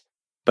mind.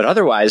 But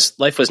otherwise,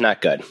 life was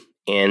not good.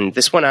 And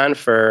this went on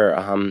for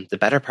the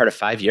better part of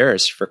 5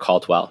 years for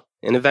Caldwell.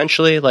 And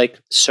eventually, like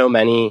so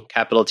many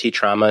capital T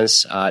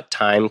traumas,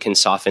 time can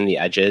soften the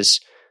edges.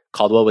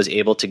 Caldwell was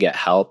able to get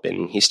help,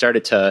 and he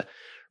started to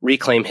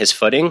reclaim his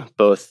footing,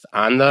 both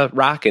on the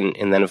rock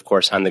and then, of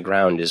course, on the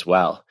ground as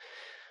well.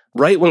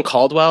 Right when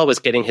Caldwell was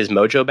getting his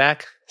mojo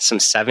back, some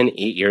 7-8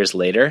 years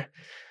later,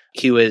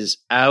 he was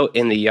out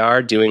in the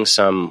yard doing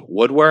some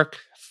woodwork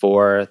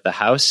for the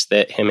house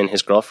that him and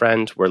his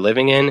girlfriend were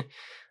living in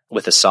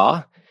with a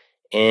saw,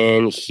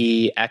 and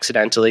he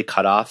accidentally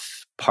cut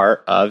off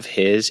part of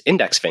his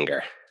index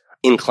finger.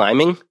 In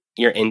climbing,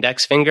 your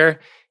index finger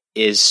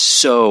is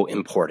so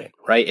important,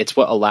 right? It's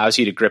what allows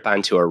you to grip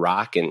onto a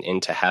rock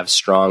and to have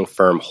strong,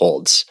 firm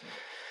holds.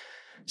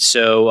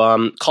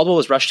 So Caldwell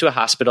was rushed to a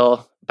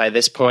hospital. By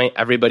this point,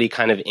 everybody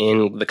kind of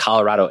in the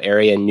Colorado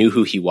area knew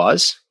who he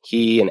was.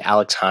 He and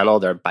Alex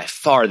Honnold are by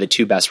far the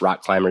two best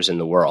rock climbers in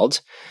the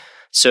world.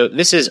 So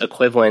this is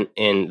equivalent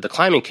in the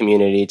climbing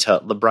community to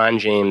LeBron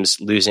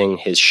James losing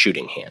his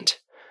shooting hand,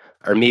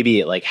 or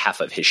maybe like half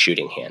of his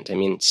shooting hand. I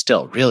mean,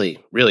 still really,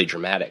 really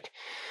dramatic.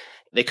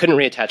 They couldn't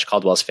reattach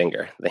Caldwell's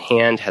finger. The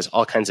hand has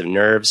all kinds of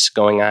nerves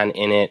going on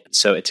in it,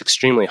 so it's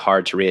extremely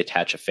hard to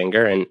reattach a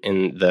finger, and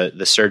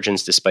the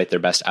surgeons, despite their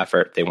best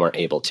effort, they weren't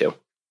able to.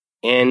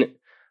 And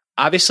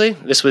obviously,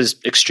 this was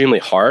extremely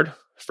hard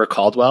for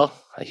Caldwell.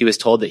 He was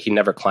told that he'd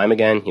never climb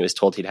again. He was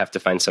told he'd have to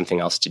find something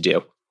else to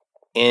do.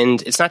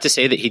 And it's not to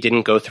say that he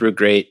didn't go through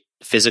great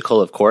physical,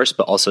 of course,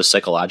 but also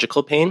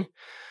psychological pain.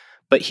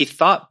 But he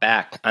thought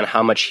back on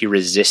how much he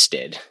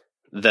resisted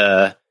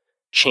the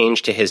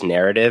change to his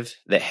narrative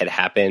that had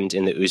happened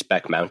in the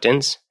Uzbek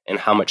mountains and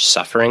how much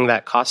suffering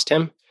that cost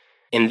him.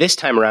 And this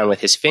time around with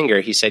his finger,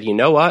 he said, you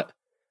know what?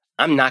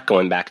 I'm not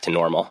going back to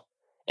normal.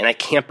 And I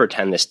can't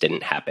pretend this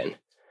didn't happen.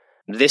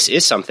 This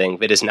is something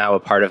that is now a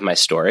part of my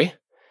story.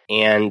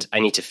 And I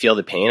need to feel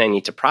the pain. I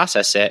need to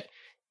process it.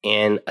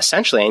 And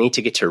essentially, I need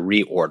to get to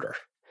reorder.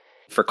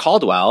 For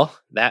Caldwell,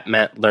 that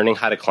meant learning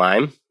how to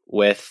climb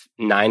with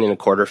 9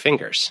 1/4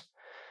 fingers.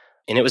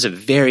 And it was a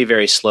very,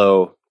 very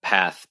slow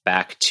path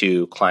back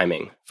to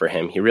climbing for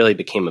him. He really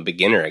became a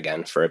beginner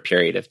again for a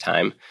period of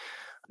time.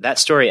 That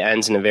story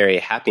ends in a very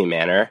happy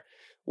manner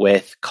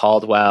with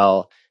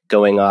Caldwell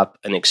going up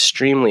an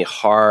extremely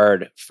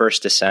hard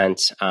first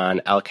ascent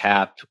on El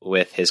Cap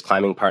with his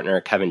climbing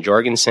partner, Kevin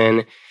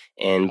Jorgensen,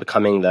 and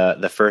becoming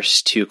the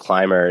first 2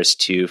 climbers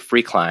to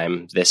free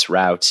climb this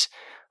route.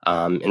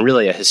 And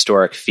really a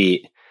historic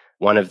feat,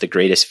 one of the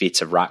greatest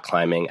feats of rock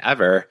climbing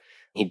ever.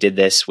 He did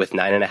this with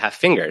 9 1/2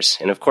 fingers.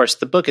 And of course,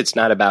 the book, it's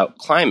not about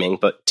climbing,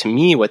 but to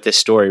me, what this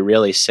story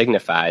really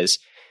signifies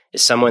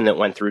is someone that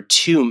went through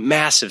 2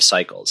 massive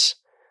cycles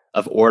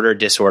of order,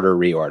 disorder,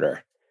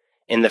 reorder.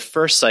 In the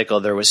first cycle,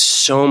 there was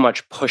so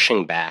much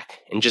pushing back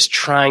and just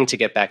trying to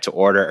get back to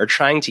order or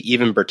trying to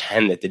even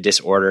pretend that the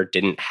disorder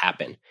didn't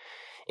happen.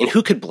 And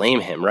who could blame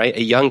him, right?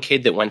 A young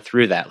kid that went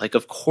through that. Like,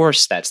 of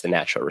course, that's the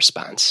natural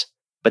response.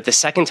 But the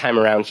second time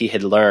around, he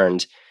had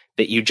learned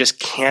that you just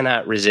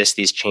cannot resist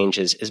these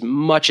changes as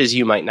much as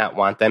you might not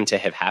want them to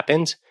have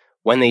happened.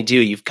 When they do,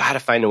 you've got to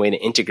find a way to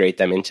integrate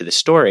them into the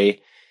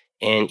story.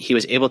 And he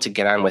was able to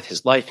get on with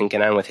his life and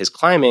get on with his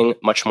climbing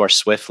much more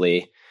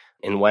swiftly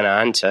and went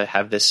on to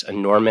have this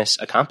enormous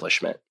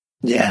accomplishment.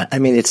 Yeah, I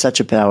mean, it's such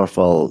a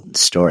powerful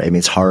story. I mean,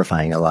 it's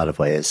horrifying in a lot of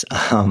ways.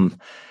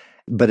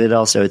 But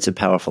it's a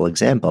powerful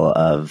example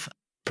of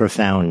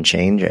profound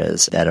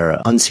changes that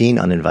are unseen,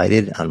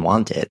 uninvited,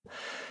 unwanted.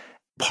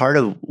 Part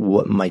of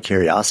what my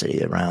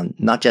curiosity around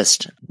not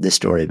just this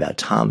story about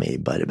Tommy,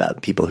 but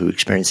about people who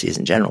experience these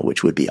in general,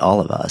 which would be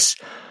all of us,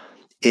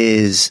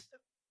 is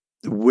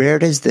where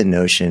does the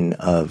notion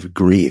of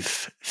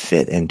grief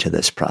fit into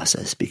this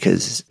process?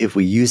 Because if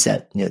we use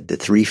that, the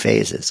 3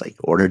 phases, like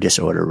order,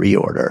 disorder,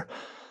 reorder,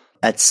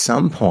 at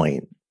some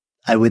point,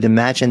 I would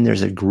imagine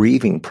there's a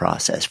grieving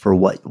process for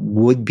what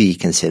would be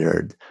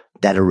considered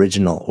that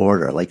original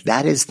order. Like,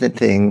 that is the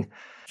thing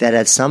that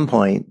at some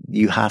point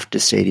you have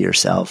to say to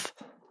yourself,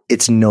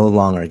 it's no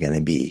longer going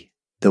to be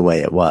the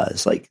way it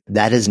was. Like,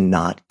 that is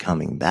not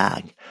coming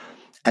back.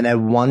 And I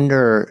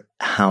wonder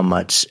how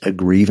much a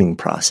grieving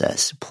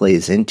process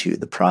plays into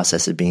the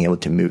process of being able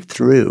to move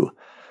through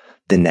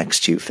the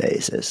next 2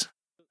 phases.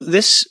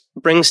 This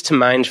brings to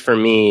mind for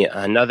me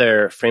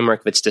another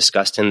framework that's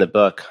discussed in the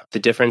book, the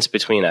difference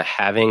between a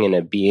having and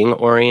a being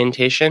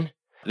orientation.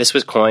 This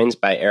was coined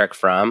by Erich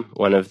Fromm,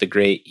 one of the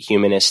great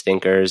humanist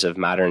thinkers of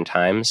modern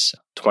times,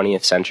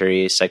 20th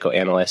century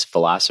psychoanalyst,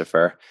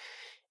 philosopher.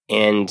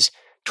 And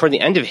toward the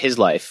end of his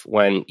life,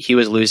 when he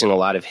was losing a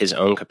lot of his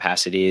own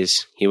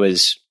capacities, he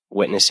was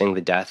witnessing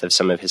the death of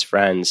some of his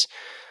friends,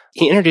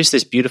 he introduced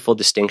this beautiful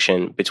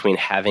distinction between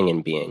having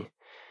and being.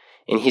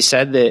 And he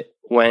said that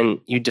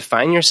when you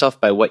define yourself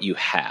by what you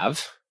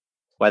have,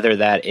 whether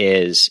that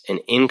is an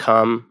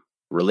income,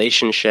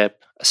 relationship,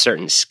 a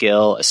certain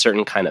skill, a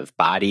certain kind of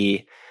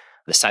body,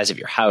 the size of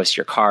your house,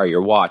 your car,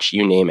 your watch,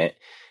 you name it,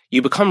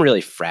 you become really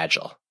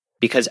fragile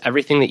because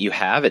everything that you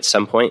have at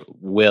some point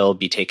will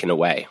be taken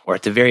away, or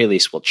at the very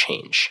least will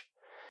change.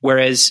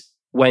 Whereas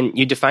when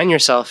you define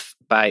yourself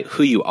by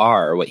who you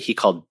are, or what he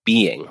called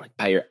being, like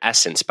by your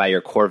essence, by your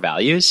core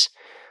values,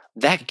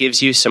 that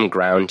gives you some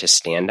ground to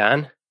stand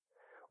on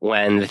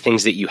when the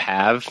things that you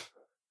have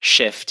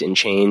shift and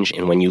change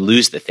and when you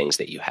lose the things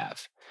that you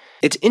have.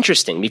 It's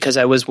interesting because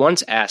I was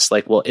once asked,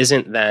 like, well,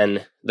 isn't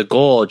then the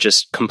goal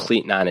just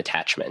complete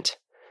non-attachment?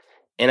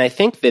 And I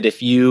think that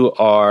if you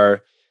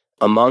are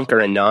a monk or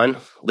a nun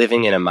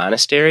living in a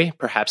monastery,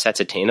 perhaps that's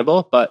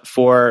attainable. But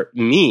for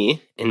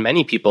me and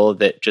many people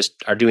that just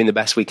are doing the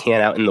best we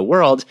can out in the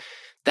world,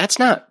 that's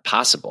not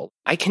possible.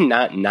 I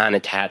cannot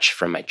non-attach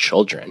from my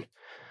children.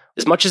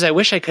 As much as I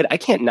wish I could, I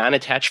can't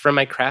non-attach from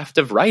my craft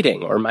of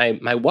writing or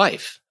my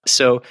wife.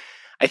 So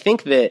I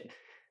think that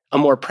a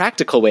more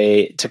practical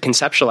way to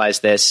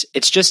conceptualize this,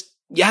 it's just,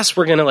 yes,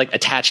 we're going to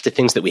attach to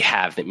things that we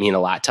have that mean a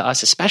lot to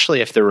us,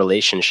 especially if they're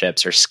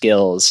relationships or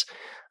skills.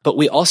 But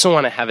we also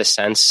want to have a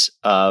sense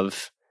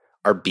of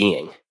our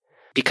being,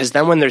 because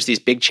then when there's these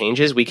big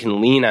changes, we can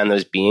lean on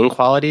those being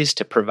qualities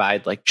to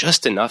provide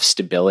just enough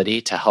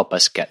stability to help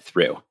us get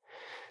through.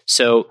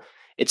 So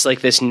it's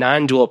like this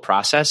non-dual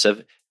process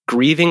of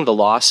grieving the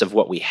loss of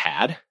what we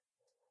had.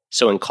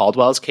 So in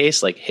Caldwell's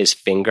case, like his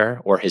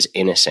finger or his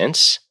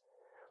innocence,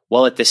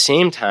 while at the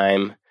same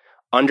time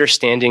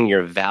understanding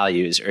your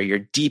values or your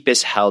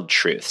deepest held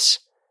truths,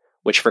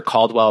 which for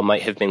Caldwell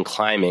might have been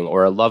climbing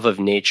or a love of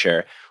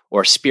nature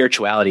or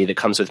spirituality that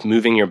comes with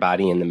moving your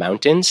body in the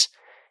mountains.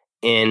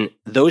 And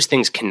those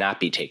things cannot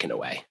be taken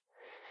away.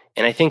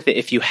 And I think that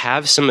if you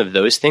have some of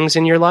those things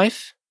in your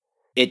life,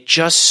 it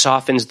just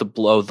softens the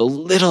blow the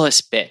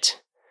littlest bit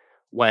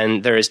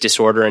when there is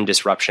disorder and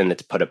disruption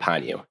that's put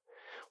upon you.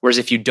 Whereas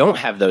if you don't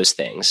have those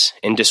things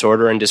and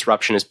disorder and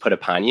disruption is put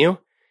upon you,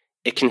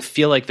 it can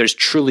feel like there's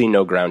truly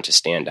no ground to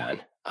stand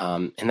on.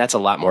 And that's a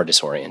lot more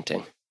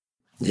disorienting.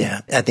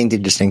 Yeah, I think the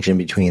distinction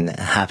between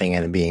having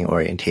and being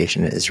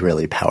orientation is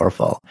really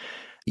powerful.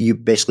 You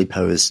basically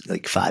pose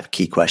like 5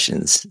 key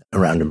questions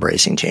around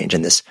embracing change.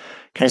 And this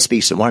kind of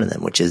speaks to one of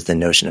them, which is the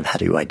notion of how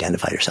do you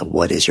identify yourself?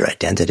 What is your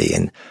identity?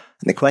 And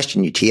the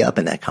question you tee up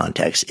in that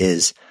context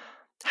is,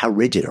 how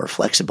rigid or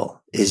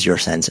flexible is your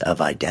sense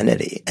of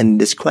identity? And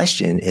this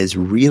question is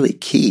really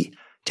key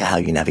to how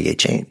you navigate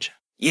change.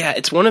 Yeah,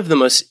 it's one of the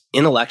most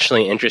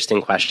intellectually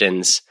interesting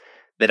questions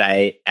that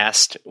I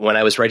asked when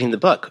I was writing the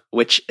book,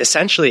 which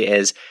essentially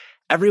is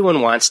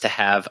everyone wants to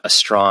have a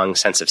strong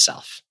sense of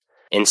self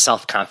and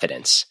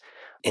self-confidence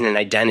in an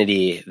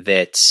identity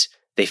that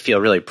they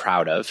feel really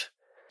proud of.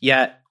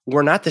 Yet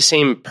we're not the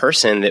same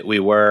person that we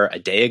were a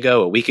day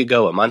ago, a week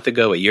ago, a month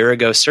ago, a year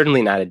ago,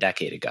 certainly not a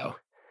decade ago.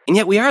 And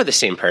yet we are the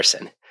same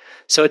person.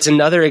 So it's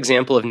another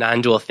example of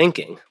non-dual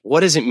thinking.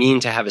 What does it mean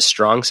to have a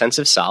strong sense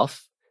of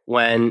self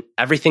when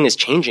everything is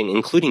changing,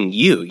 including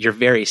you, your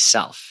very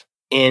self?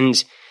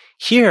 And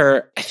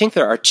here, I think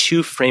there are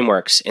 2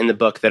 frameworks in the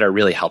book that are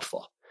really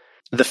helpful.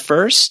 The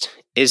first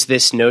is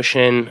this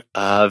notion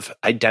of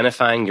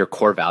identifying your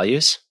core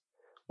values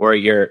or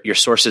your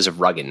sources of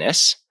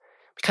ruggedness.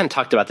 We kind of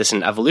talked about this in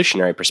an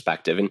evolutionary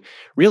perspective and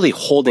really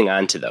holding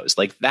on to those.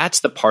 Like that's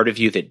the part of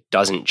you that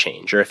doesn't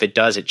change, or if it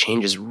does, it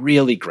changes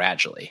really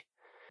gradually.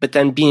 But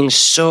then being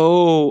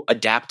so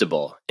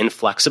adaptable and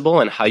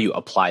flexible in how you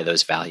apply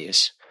those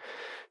values.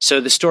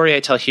 So the story I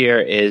tell here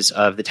is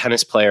of the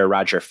tennis player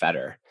Roger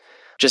Federer.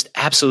 Just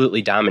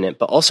absolutely dominant,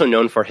 but also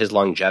known for his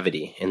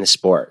longevity in the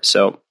sport.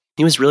 So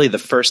he was really the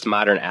first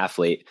modern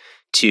athlete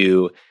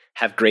to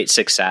have great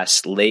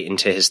success late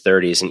into his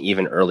 30s and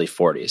even early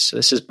 40s. So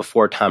this is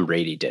before Tom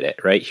Brady did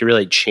it, right? He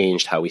really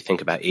changed how we think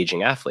about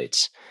aging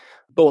athletes.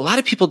 But what a lot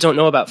of people don't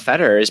know about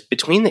Federer is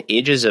between the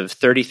ages of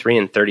 33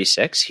 and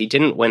 36, he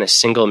didn't win a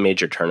single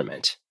major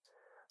tournament.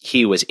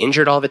 He was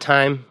injured all the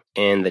time.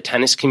 In the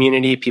tennis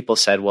community, people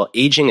said, well,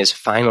 aging is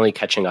finally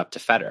catching up to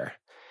Federer.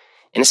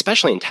 And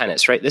especially in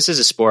tennis, right? This is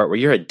a sport where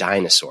you're a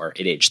dinosaur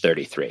at age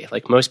 33.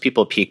 Like most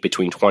people peak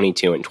between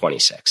 22 and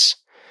 26.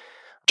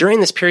 During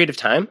this period of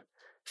time,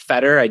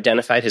 Federer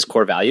identified his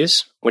core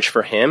values, which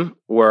for him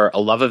were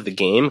a love of the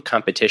game,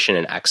 competition,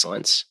 and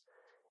excellence.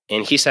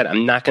 And he said,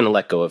 I'm not going to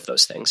let go of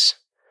those things.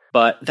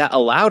 But that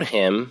allowed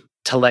him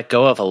to let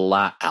go of a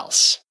lot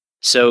else.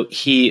 So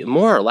he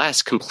more or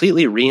less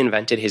completely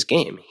reinvented his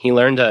game. He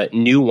learned a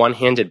new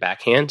one-handed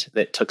backhand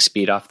that took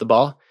speed off the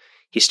ball.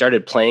 He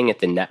started playing at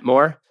the net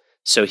more,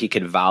 so he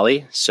could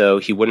volley, so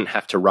he wouldn't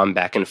have to run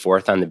back and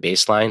forth on the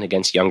baseline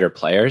against younger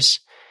players.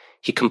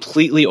 He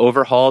completely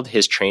overhauled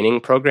his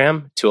training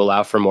program to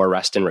allow for more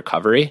rest and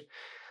recovery.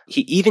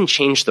 He even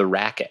changed the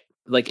racket.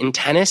 Like in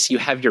tennis, you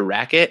have your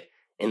racket,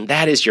 and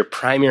that is your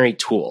primary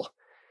tool.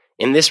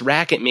 And this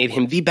racket made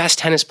him the best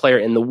tennis player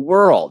in the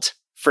world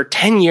for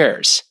 10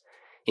 years.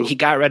 And he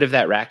got rid of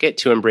that racket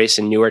to embrace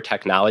a newer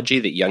technology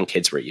that young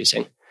kids were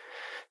using.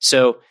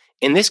 So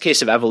in this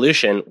case of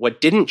evolution,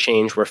 what didn't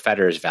change were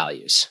Federer's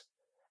values.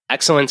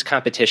 Excellence,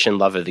 competition,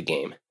 love of the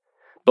game.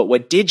 But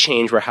what did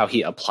change were how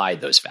he applied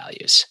those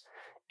values.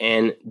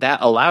 And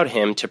that allowed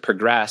him to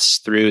progress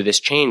through this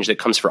change that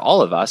comes for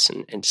all of us,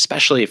 and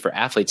especially for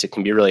athletes, it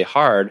can be really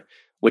hard,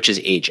 which is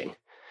aging.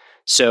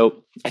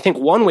 So I think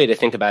one way to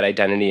think about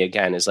identity,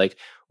 again, is like,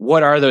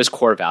 what are those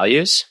core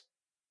values?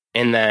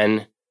 And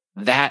then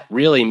that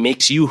really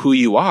makes you who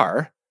you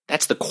are.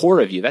 That's the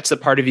core of you. That's the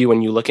part of you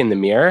when you look in the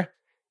mirror,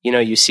 you know,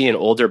 you see an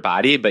older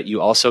body, but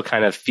you also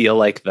kind of feel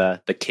like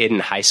the kid in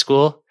high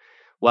school.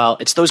 Well,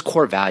 it's those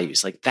core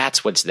values. Like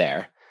that's what's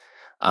there.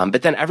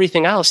 But then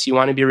everything else you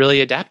want to be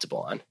really adaptable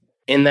on.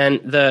 And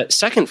then the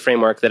second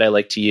framework that I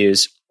like to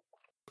use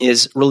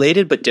is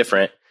related but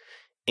different.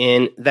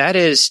 And that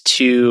is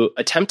to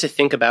attempt to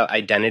think about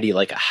identity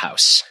like a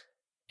house.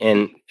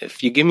 And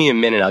if you give me a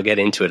minute, I'll get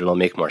into it. It'll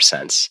make more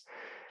sense.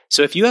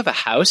 So if you have a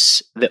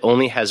house that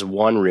only has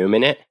one room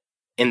in it,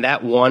 and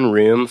that one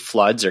room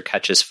floods or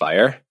catches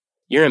fire,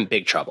 you're in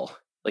big trouble.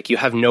 Like you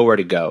have nowhere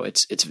to go.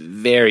 It's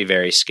very,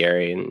 very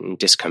scary and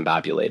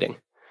discombobulating.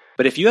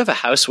 But if you have a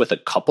house with a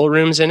couple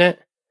rooms in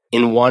it,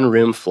 and one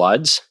room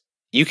floods,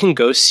 you can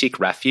go seek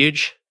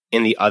refuge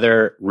in the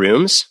other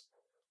rooms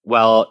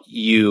while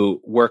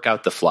you work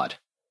out the flood.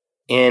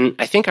 And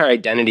I think our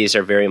identities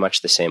are very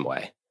much the same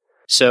way.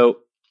 So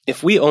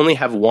if we only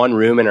have one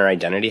room in our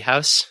identity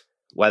house,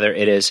 whether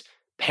it is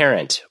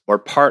parent or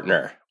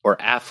partner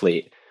or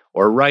athlete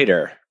or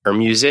writer or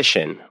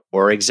musician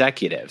or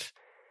executive,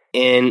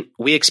 and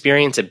we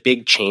experience a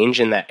big change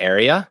in that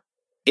area,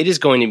 it is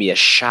going to be a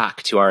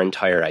shock to our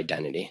entire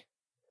identity.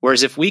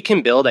 Whereas if we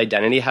can build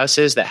identity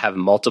houses that have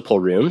multiple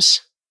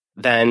rooms,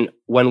 then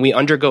when we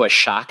undergo a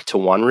shock to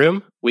one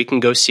room, we can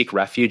go seek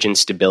refuge and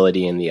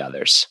stability in the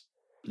others.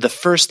 The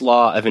first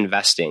law of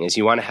investing is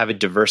you want to have a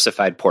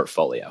diversified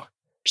portfolio.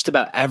 Just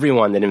about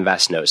everyone that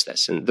invests knows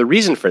this. And the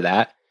reason for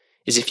that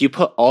is if you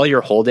put all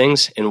your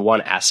holdings in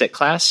one asset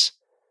class,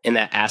 and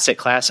that asset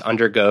class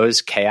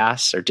undergoes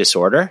chaos or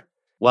disorder,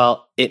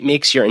 well, it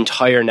makes your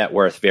entire net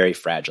worth very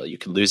fragile. You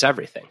could lose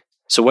everything.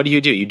 So what do?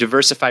 You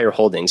diversify your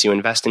holdings. You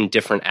invest in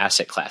different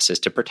asset classes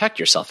to protect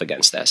yourself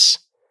against this.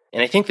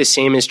 And I think the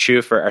same is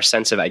true for our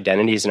sense of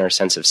identities and our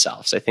sense of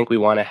selves. I think we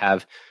want to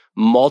have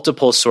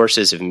multiple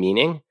sources of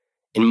meaning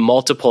in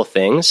multiple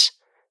things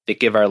that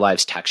give our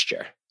lives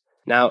texture.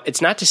 Now,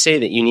 it's not to say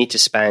that you need to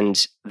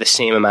spend the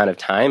same amount of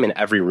time in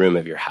every room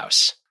of your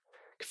house.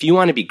 If you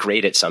want to be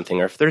great at something,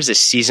 or if there's a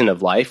season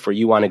of life where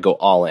you want to go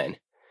all in,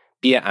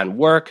 be it on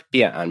work,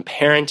 be it on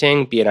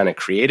parenting, be it on a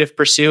creative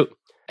pursuit,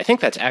 I think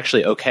that's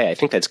actually okay. I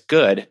think that's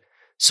good,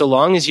 so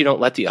long as you don't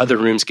let the other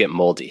rooms get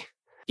moldy.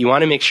 You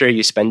want to make sure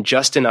you spend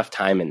just enough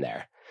time in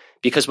there.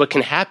 Because what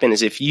can happen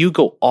is if you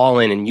go all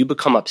in and you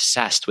become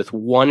obsessed with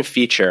one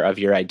feature of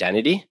your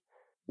identity,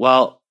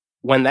 well,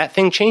 when that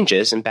thing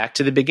changes, and back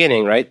to the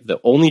beginning, right? The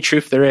only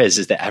truth there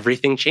is that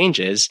everything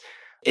changes.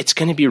 It's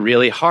going to be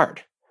really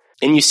hard.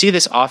 And you see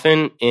this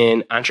often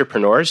in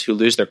entrepreneurs who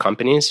lose their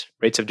companies.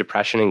 Rates of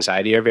depression,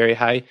 anxiety are very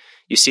high.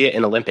 You see it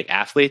in Olympic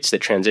athletes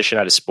that transition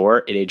out of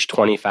sport at age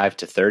 25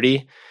 to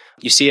 30.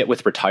 You see it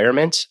with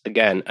retirement.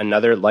 Again,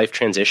 another life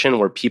transition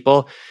where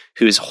people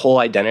whose whole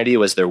identity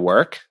was their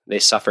work, they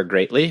suffer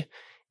greatly.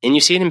 And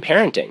you see it in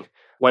parenting.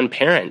 When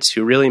parents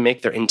who really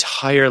make their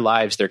entire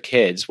lives their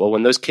kids, well,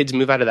 when those kids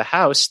move out of the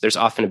house, there's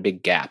often a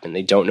big gap and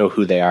they don't know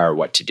who they are or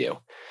what to do.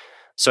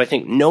 So I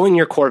think knowing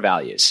your core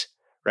values,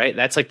 right?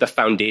 That's like the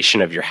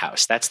foundation of your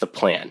house. That's the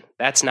plan.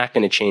 That's not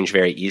going to change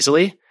very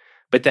easily.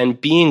 But then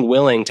being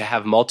willing to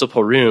have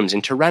multiple rooms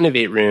and to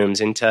renovate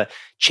rooms and to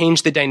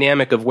change the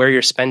dynamic of where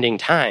you're spending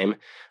time,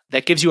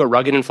 that gives you a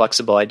rugged and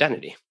flexible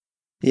identity.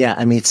 Yeah,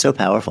 I mean, it's so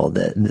powerful.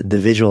 The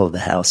visual of the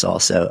house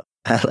also,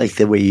 I like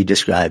the way you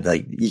described,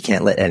 like you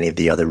can't let any of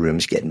the other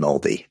rooms get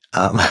moldy.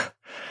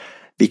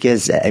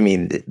 Because, I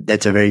mean,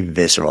 that's a very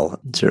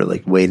visceral sort of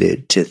like way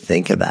to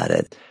think about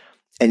it.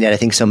 And yet I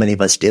think so many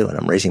of us do. And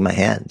I'm raising my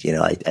hand, you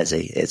know, as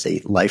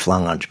a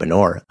lifelong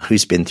entrepreneur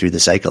who's been through the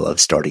cycle of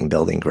starting,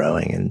 building,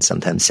 growing, and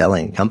sometimes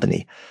selling a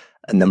company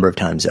a number of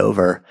times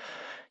over.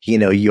 You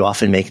know, you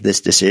often make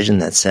this decision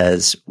that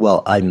says,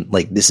 well, I'm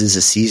like, this is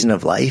a season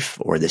of life,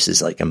 or this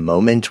is like a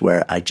moment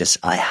where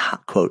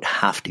quote,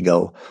 have to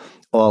go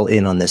all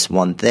in on this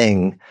one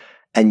thing.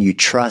 And you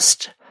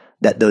trust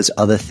that those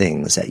other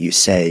things that you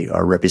say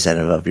are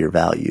representative of your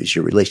values,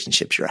 your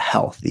relationships, your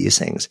health, these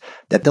things,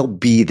 that they'll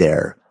be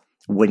there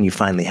when you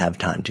finally have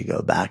time to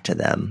go back to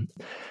them.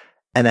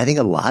 And I think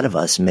a lot of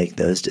us make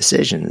those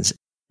decisions,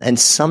 and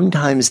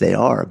sometimes they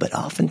are, but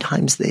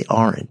oftentimes they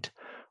aren't,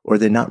 or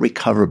they're not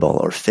recoverable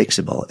or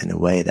fixable in a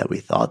way that we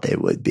thought they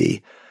would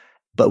be,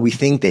 but we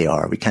think they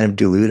are. We kind of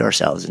delude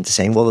ourselves into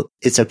saying, well,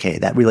 it's okay.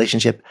 That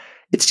relationship,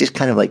 it's just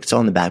kind of like, it's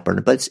on the back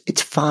burner, but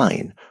it's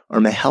fine. Or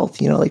my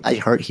health, you know, like I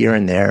hurt here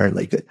and there, and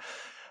like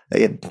I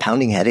get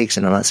pounding headaches,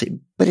 and I'm not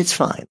saying, but it's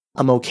fine.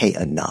 I'm okay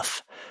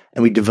enough.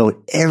 And we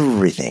devote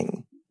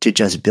everything to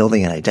just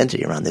building an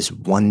identity around this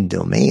one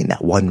domain,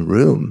 that one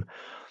room.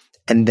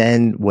 And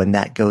then when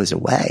that goes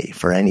away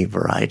for any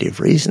variety of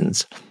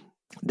reasons,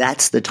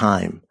 that's the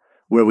time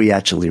where we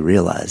actually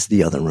realize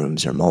the other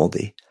rooms are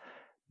moldy,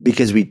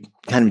 because we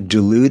kind of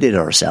deluded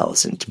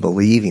ourselves into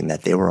believing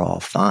that they were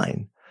all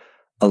fine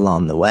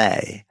along the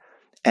way.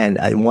 And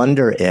I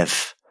wonder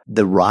if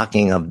the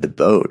rocking of the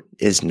boat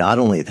is not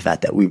only the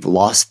fact that we've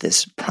lost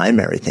this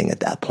primary thing at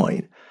that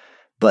point,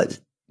 but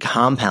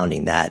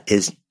compounding that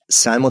is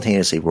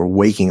simultaneously we're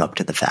waking up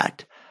to the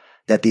fact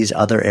that these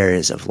other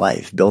areas of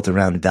life built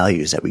around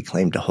values that we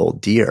claim to hold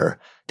dear,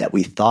 that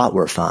we thought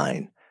were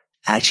fine,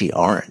 actually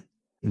aren't.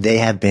 They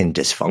have been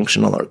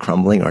dysfunctional or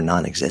crumbling or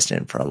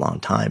non-existent for a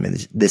long time.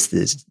 And this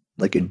is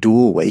like a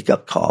dual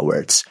wake-up call where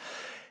it's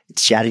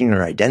shattering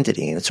our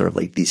identity. And it's sort of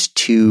like these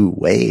two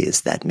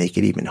ways that make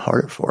it even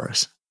harder for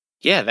us.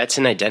 Yeah, that's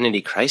an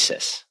identity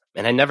crisis.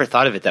 And I never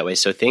thought of it that way.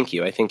 So thank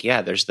you. I think,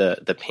 yeah, there's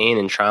the pain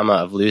and trauma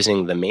of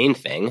losing the main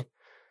thing.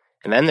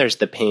 And then there's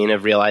the pain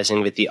of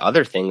realizing that the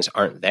other things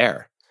aren't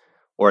there,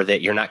 or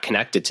that you're not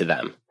connected to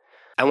them.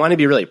 I want to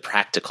be really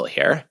practical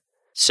here.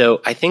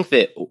 So I think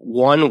that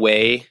one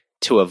way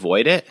to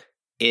avoid it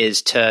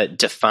is to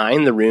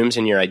define the rooms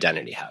in your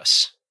identity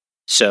house.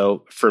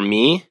 So for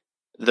me,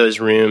 those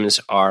rooms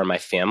are my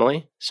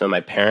family. So my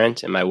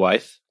parent and my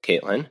wife,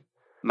 Caitlin,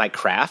 my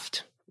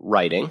craft,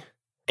 writing,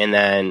 and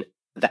then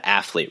the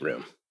athlete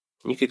room.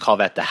 You could call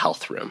that the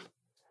health room.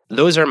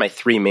 Those are my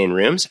three main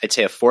rooms. I'd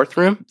say a fourth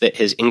room that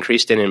has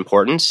increased in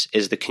importance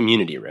is the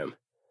community room.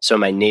 So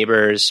my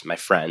neighbors, my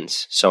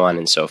friends, so on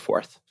and so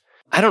forth.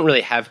 I don't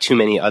really have too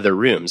many other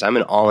rooms. I'm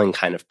an all-in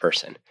kind of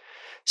person.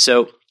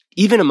 So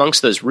even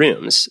amongst those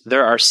rooms,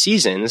 there are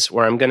seasons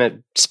where I'm going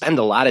to spend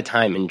a lot of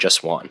time in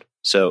just one.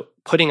 So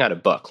putting out a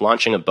book,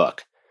 launching a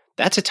book,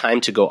 that's a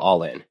time to go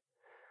all in.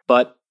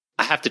 But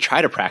I have to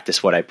try to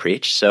practice what I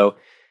preach. So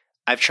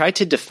I've tried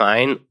to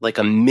define like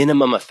a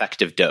minimum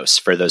effective dose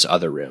for those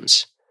other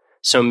rooms.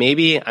 So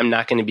maybe I'm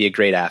not going to be a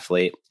great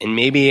athlete, and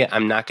maybe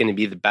I'm not going to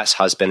be the best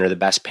husband or the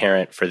best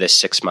parent for this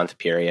 6-month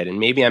period, and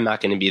maybe I'm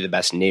not going to be the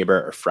best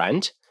neighbor or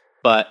friend.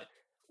 But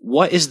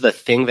what is the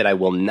thing that I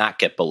will not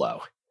get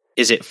below?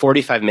 Is it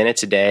 45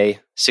 minutes a day,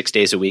 6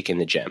 days a week in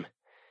the gym?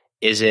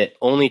 Is it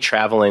only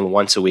traveling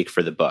once a week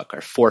for the book, or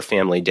 4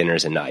 family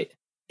dinners a night?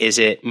 Is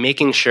it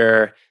making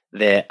sure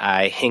that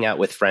I hang out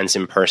with friends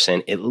in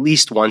person at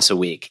least once a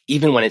week,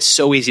 even when it's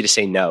so easy to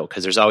say no,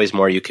 because there's always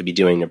more you could be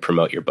doing to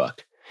promote your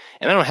book.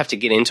 And I don't have to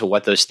get into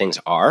what those things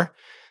are,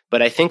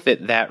 but I think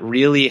that that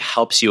really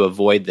helps you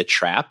avoid the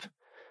trap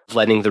of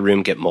letting the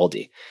room get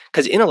moldy.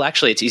 Because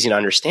intellectually, it's easy to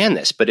understand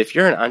this, but if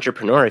you're an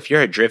entrepreneur, if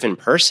you're a driven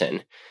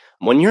person,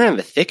 when you're in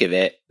the thick of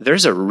it,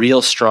 there's a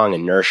real strong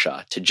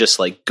inertia to just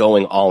like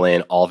going all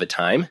in all the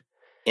time.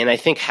 And I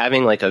think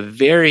having like a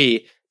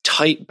very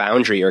tight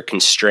boundary or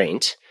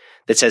constraint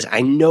that says,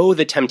 I know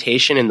the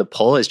temptation and the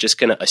pull is just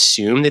going to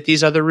assume that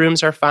these other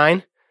rooms are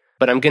fine,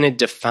 but I'm going to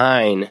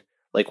define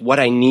like what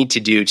I need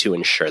to do to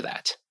ensure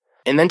that.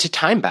 And then to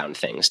time bound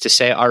things to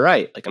say, all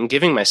right, like I'm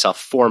giving myself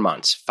 4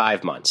 months,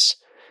 5 months.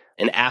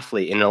 An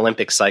athlete in an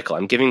Olympic cycle,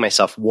 I'm giving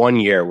myself 1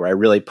 year where I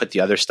really put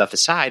the other stuff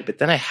aside, but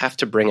then I have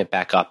to bring it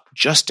back up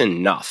just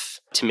enough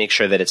to make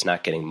sure that it's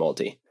not getting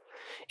moldy.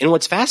 And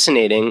what's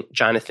fascinating,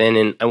 Jonathan,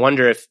 and I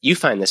wonder if you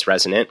find this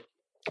resonant,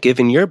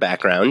 given your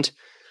background,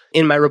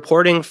 in my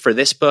reporting for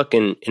this book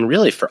and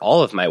really for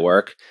all of my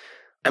work,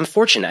 I'm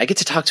fortunate. I get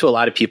to talk to a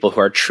lot of people who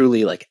are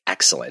truly like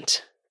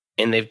excellent,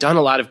 and they've done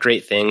a lot of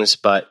great things,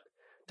 but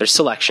there's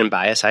selection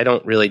bias. I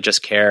don't really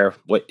just care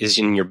what is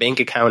in your bank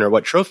account or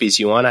what trophies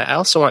you want. I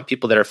also want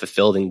people that are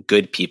fulfilled and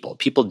good people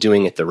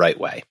doing it the right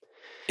way.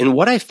 And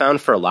what I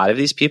found for a lot of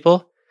these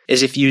people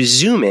is if you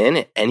zoom in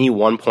at any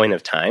one point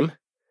of time,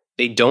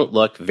 they don't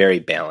look very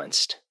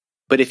balanced.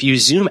 But if you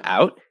zoom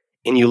out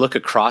and you look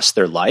across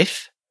their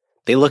life,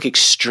 they look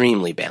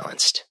extremely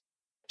balanced.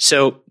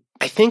 So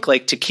I think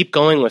like to keep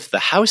going with the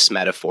house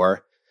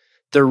metaphor,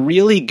 they're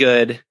really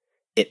good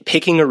at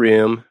picking a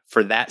room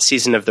for that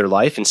season of their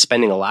life and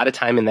spending a lot of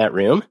time in that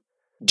room,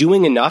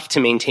 doing enough to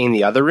maintain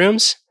the other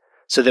rooms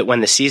so that when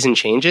the season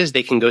changes,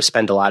 they can go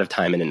spend a lot of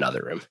time in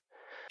another room.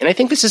 And I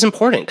think this is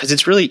important because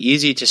it's really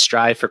easy to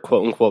strive for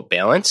quote unquote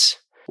balance,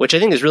 which I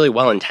think is really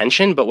well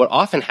intentioned. But what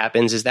often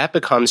happens is that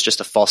becomes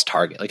just a false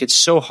target. Like it's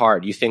so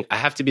hard. You think I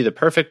have to be the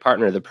perfect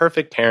partner, the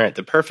perfect parent,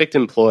 the perfect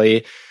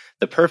employee,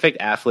 the perfect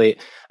athlete.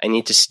 I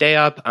need to stay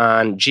up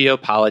on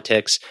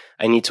geopolitics.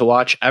 I need to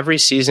watch every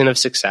season of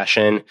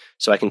Succession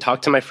so I can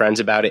talk to my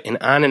friends about it, and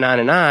on and on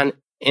and on.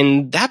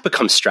 And that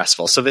becomes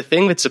stressful. So the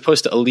thing that's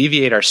supposed to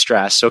alleviate our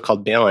stress,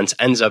 so-called balance,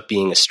 ends up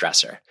being a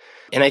stressor.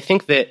 And I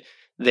think that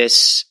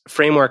this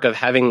framework of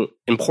having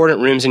important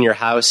rooms in your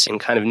house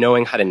and kind of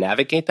knowing how to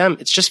navigate them,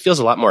 it just feels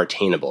a lot more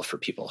attainable for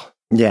people.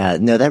 Yeah,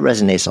 no, that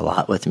resonates a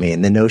lot with me.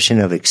 And the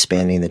notion of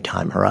expanding the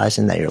time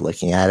horizon that you're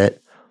looking at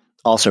it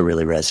also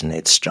really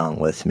resonates strong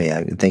with me.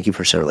 Thank you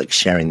for sort of like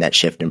sharing that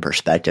shift in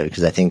perspective,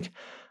 because I think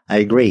I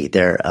agree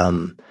there.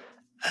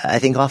 I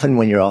think often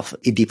when you're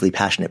a deeply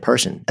passionate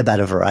person about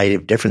a variety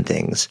of different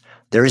things,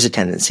 there is a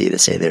tendency to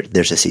say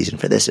there's a season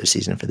for this, there's a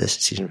season for this,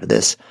 a season for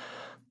this.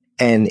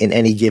 And in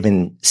any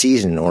given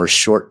season or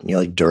short,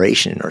 like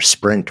duration or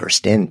sprint or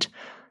stint,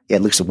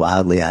 it looks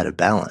wildly out of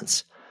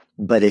balance.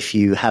 But if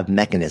you have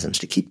mechanisms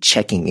to keep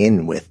checking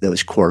in with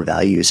those core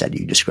values that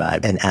you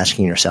described and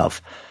asking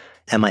yourself,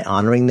 am I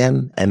honoring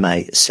them? Am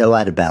I so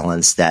out of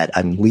balance that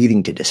I'm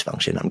leading to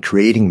dysfunction? I'm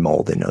creating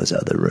mold in those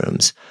other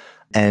rooms.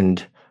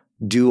 And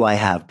do I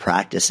have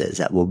practices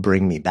that will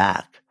bring me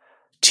back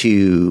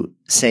to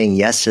saying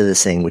yes to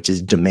this thing, which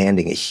is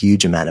demanding a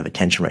huge amount of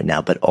attention right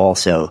now, but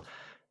also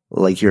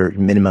like your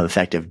minimum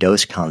effective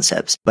dose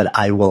concepts, but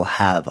I will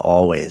have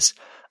always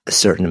a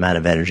certain amount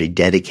of energy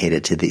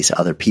dedicated to these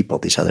other people,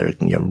 these other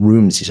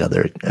rooms, these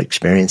other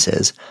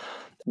experiences.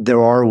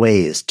 There are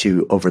ways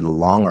to, over the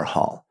longer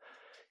haul,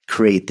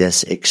 create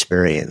this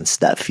experience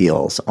that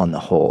feels on the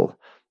whole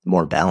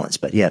more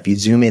balanced. But yeah, if you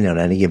zoom in on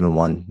any given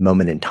one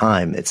moment in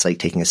time, it's like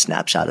taking a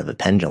snapshot of a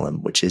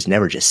pendulum, which is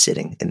never just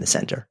sitting in the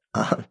center.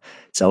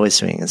 It's always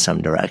swinging in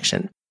some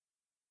direction.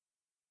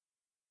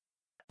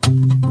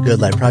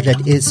 Good Life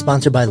Project is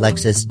sponsored by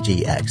Lexus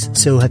GX.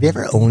 So have you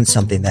ever owned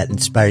something that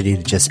inspired you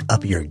to just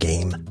up your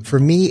game? For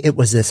me, it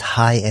was this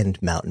high-end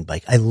mountain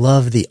bike. I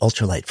love the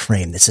ultralight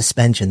frame, the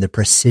suspension, the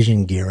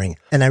precision gearing,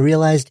 and I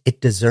realized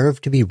it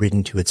deserved to be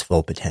ridden to its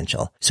full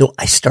potential. So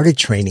I started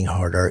training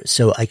harder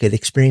so I could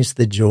experience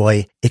the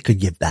joy it could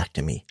give back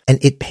to me. And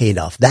it paid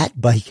off.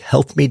 That bike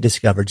helped me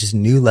discover just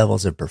new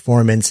levels of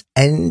performance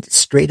and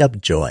straight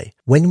up joy.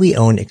 When we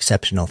own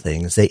exceptional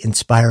things, they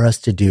inspire us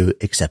to do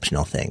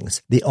exceptional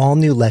things. The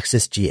all-new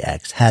Lexus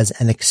GX has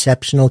an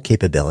exceptional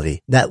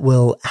capability that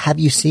will have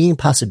you seeing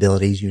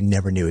possibilities you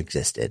never knew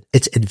existed.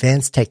 Its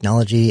advanced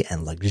technology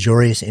and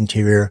luxurious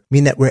interior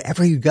mean that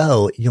wherever you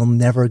go, you'll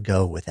never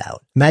go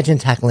without. Imagine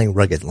tackling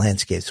rugged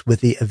landscapes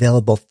with the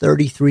available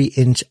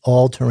 33-inch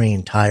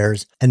all-terrain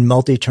tires and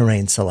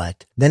multi-terrain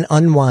select, then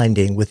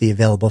unwinding with the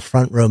available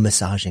front-row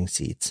massaging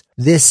seats.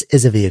 This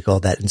is a vehicle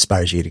that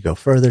inspires you to go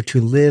further, to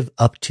live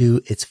up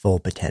to its full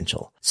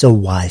potential. So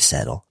why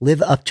settle?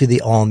 Live up to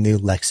the all-new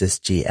Lexus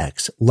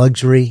GX.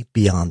 Luxury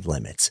beyond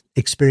limits.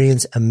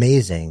 Experience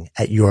amazing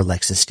at your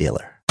Lexus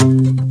dealer.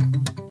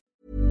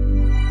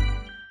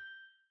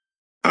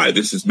 Hi,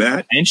 this is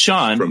Matt and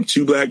Sean from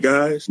Two Black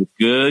Guys with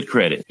Good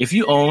Credit. If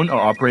you own or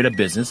operate a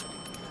business,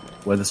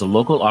 whether it's a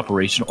local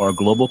operation or a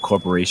global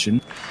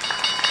corporation,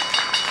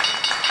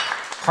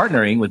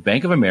 Partnering with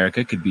Bank of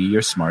America could be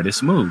your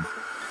smartest move.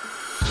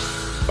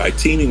 By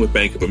teaming with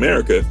Bank of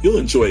America, you'll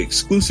enjoy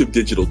exclusive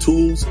digital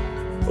tools,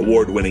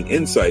 award-winning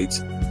insights,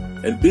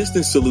 and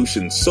business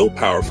solutions so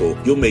powerful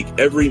you'll make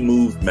every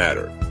move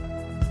matter.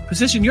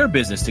 Position your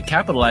business to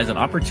capitalize on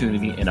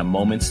opportunity in a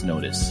moment's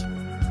notice.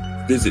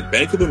 Visit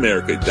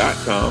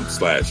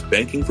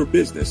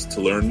bankofamerica.com/bankingforbusiness to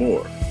learn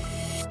more.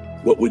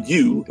 What would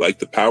you like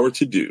the power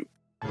to do?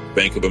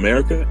 Bank of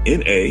America,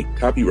 N.A.,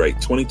 copyright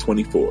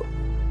 2024.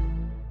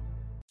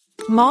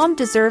 Mom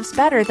deserves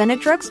better than a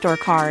drugstore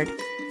card.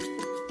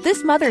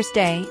 This Mother's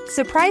Day,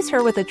 surprise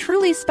her with a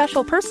truly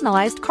special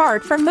personalized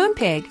card from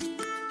Moonpig.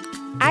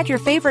 Add your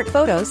favorite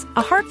photos,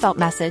 a heartfelt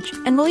message,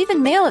 and we'll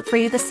even mail it for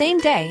you the same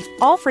day,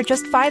 all for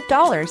just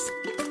 $5.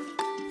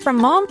 From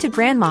mom to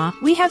grandma,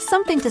 we have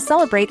something to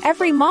celebrate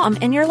every mom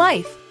in your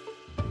life.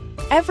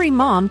 Every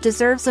mom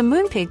deserves a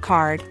Moonpig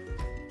card.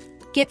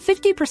 Get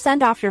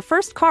 50% off your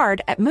first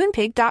card at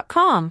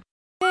moonpig.com.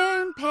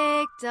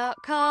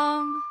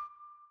 Moonpig.com.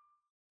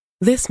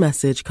 This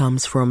message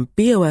comes from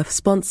BOF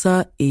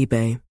sponsor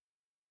eBay.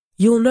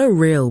 You'll know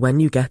real when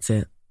you get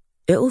it.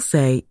 It'll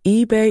say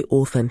eBay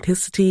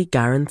Authenticity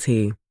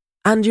Guarantee.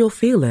 And you'll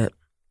feel it.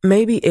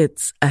 Maybe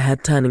it's a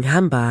head-turning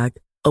handbag,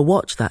 a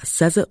watch that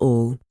says it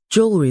all,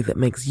 jewelry that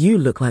makes you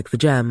look like the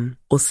gem,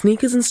 or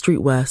sneakers and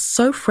streetwear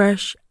so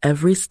fresh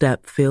every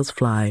step feels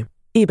fly.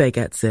 eBay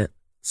gets it.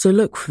 So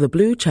look for the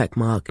blue check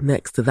mark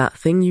next to that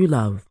thing you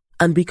love.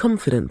 And be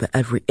confident that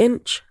every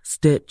inch,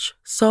 stitch,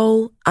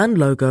 sole, and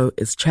logo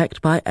is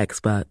checked by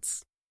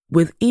experts.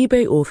 With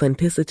eBay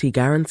Authenticity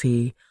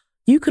Guarantee,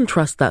 you can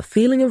trust that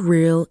feeling of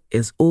real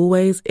is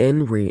always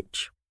in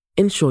reach.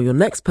 Ensure your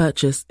next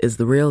purchase is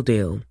the real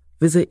deal.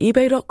 Visit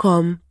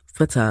ebay.com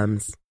for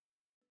terms.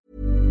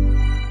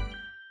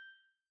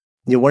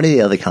 One of the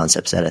other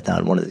concepts that I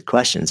thought, one of the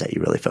questions that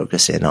you really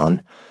focus in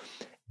on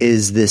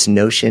is this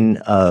notion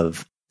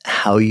of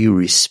how you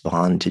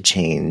respond to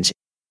change.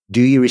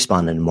 Do you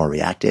respond in a more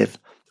reactive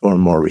or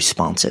more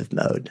responsive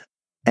mode?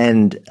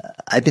 And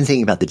I've been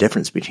thinking about the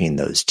difference between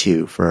those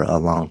two for a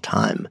long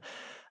time.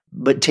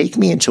 But take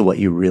me into what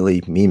you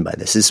really mean by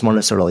this. This is one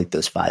of sort of like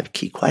those 5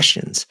 key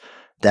questions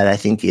that I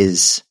think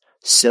is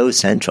so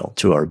central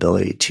to our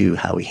ability to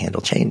how we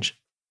handle change.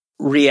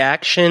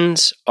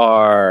 Reactions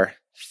are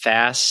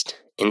fast,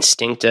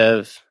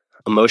 instinctive,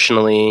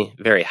 emotionally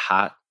very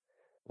hot.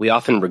 We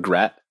often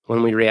regret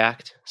when we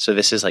react. So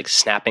this is like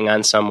snapping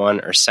on someone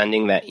or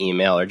sending that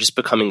email or just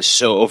becoming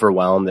so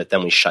overwhelmed that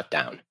then we shut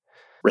down.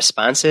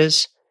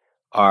 Responses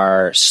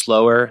are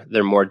slower,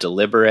 they're more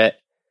deliberate,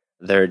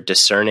 they're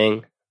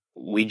discerning.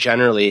 We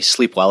generally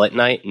sleep well at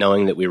night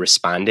knowing that we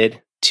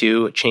responded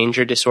to change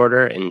or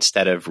disorder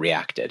instead of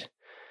reacted.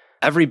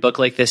 Every book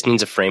like this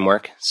needs a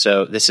framework,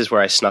 so this is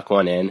where I snuck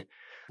one in.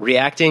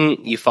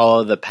 Reacting, you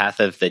follow the path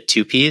of the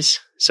 2 Ps,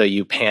 so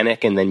you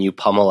panic and then you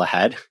pummel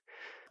ahead.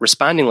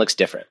 Responding looks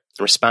different.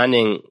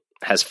 Responding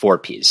has 4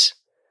 Ps.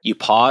 You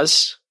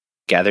pause,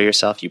 gather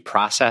yourself, you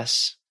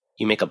process,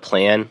 you make a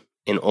plan,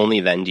 and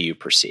only then do you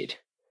proceed.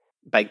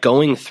 By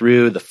going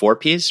through the 4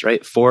 Ps,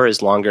 right? 4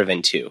 is longer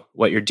than 2.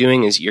 What you're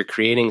doing is you're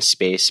creating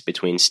space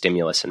between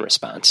stimulus and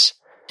response.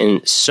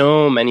 And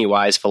so many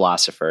wise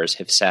philosophers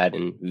have said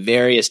in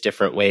various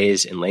different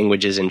ways in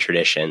languages and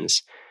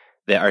traditions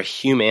that our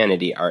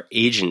humanity, our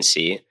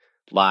agency,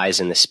 lies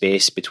in the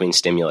space between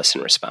stimulus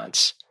and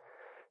response.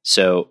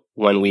 So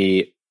when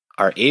we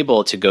are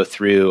able to go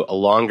through a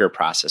longer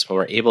process, when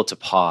we're able to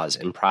pause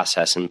and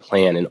process and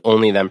plan and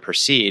only then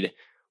proceed,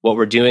 what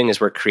we're doing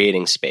is we're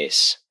creating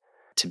space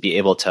to be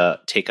able to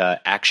take an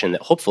action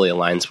that hopefully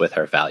aligns with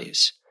our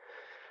values.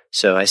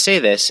 So I say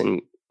this,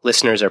 and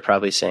listeners are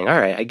probably saying, all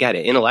right, I get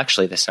it.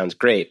 Intellectually, this sounds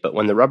great. But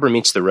when the rubber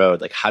meets the road,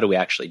 like, how do we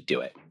actually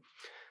do it?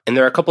 And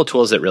there are a couple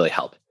tools that really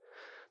help.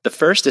 The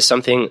first is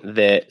something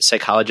that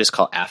psychologists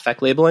call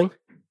affect labeling,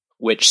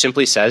 which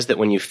simply says that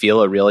when you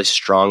feel a really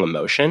strong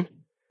emotion,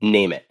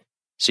 name it.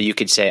 So you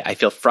could say, I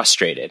feel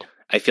frustrated.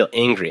 I feel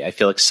angry. I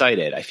feel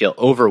excited. I feel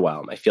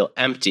overwhelmed. I feel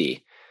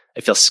empty.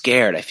 I feel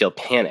scared. I feel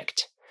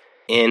panicked.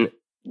 And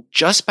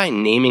just by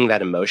naming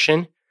that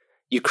emotion,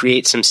 you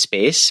create some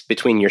space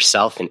between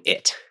yourself and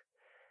it.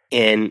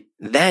 And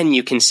then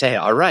you can say,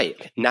 all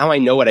right, now I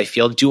know what I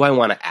feel. Do I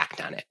want to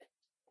act on it?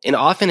 And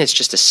often it's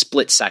just a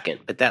split second,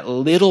 but that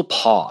little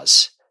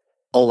pause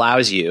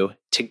allows you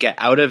to get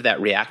out of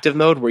that reactive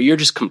mode where you're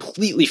just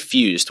completely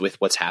fused with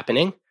what's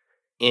happening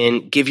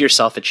and give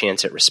yourself a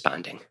chance at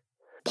responding.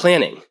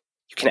 Planning.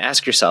 You can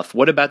ask yourself,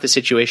 what about the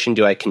situation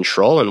do I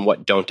control and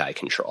what don't I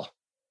control?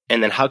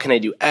 And then how can I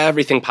do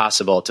everything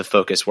possible to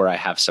focus where I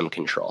have some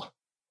control?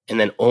 And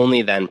then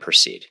only then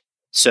proceed.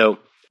 So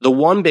the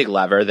one big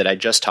lever that I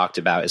just talked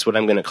about is what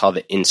I'm going to call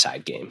the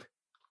inside game.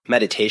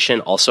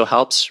 Meditation also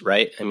helps,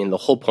 right? I mean, the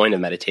whole point of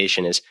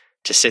meditation is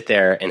to sit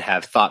there and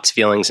have thoughts,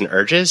 feelings, and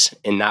urges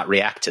and not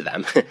react to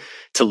them,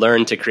 to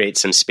learn to create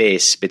some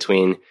space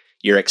between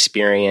your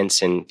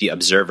experience and the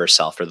observer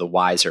self or the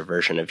wiser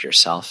version of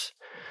yourself.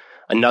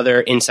 Another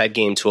inside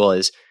game tool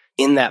is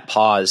in that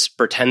pause,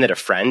 pretend that a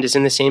friend is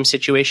in the same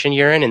situation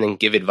you're in and then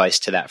give advice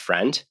to that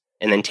friend.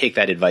 and then take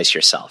that advice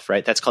yourself,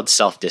 right? That's called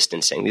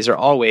self-distancing. These are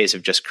all ways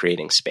of just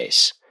creating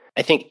space.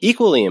 I think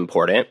equally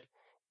important,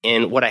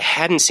 and what I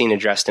hadn't seen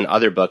addressed in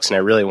other books and I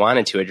really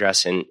wanted to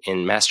address in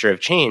Master of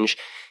Change,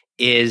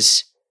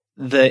 is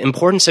the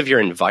importance of your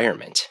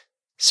environment.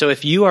 So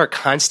if you are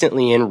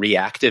constantly in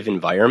reactive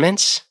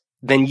environments,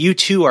 then you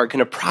too are going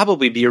to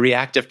probably be a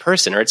reactive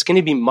person, or it's going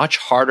to be much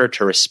harder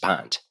to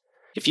respond.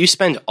 If you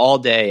spend all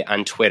day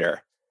on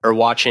Twitter or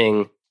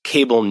watching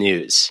cable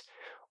news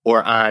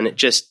or on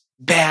just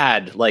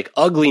bad, like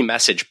ugly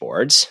message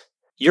boards,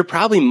 you're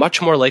probably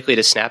much more likely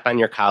to snap on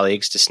your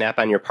colleagues, to snap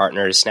on your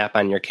partners, snap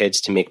on your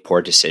kids, to make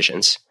poor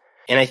decisions.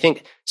 And I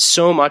think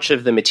so much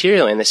of the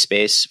material in this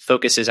space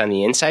focuses on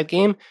the inside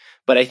game,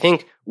 but I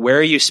think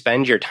where you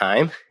spend your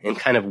time and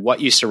kind of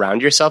what you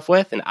surround yourself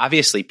with, and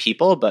obviously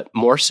people, but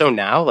more so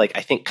now, like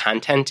I think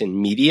content and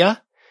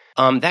media,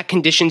 that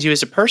conditions you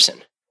as a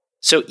person.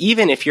 So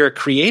even if you're a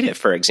creative,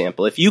 for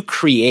example, if you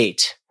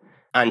create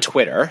on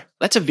Twitter,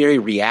 that's a very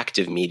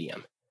reactive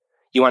medium.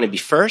 You want to be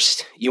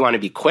first, you want to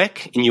be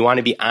quick, and you want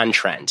to be on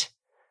trend.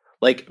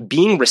 Like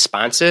being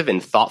responsive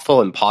and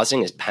thoughtful and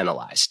pausing is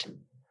penalized.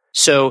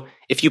 So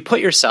if you put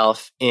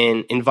yourself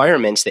in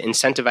environments that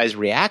incentivize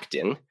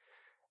reacting,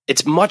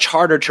 it's much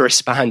harder to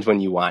respond when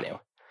you want to.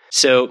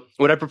 So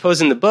what I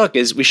propose in the book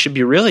is we should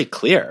be really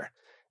clear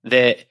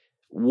that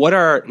what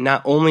are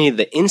not only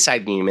the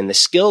inside game and the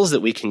skills that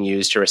we can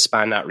use to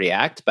respond, not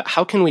react, but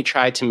how can we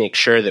try to make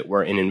sure that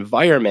we're in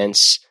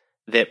environments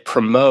that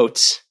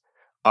promote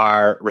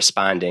our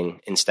responding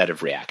instead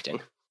of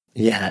reacting?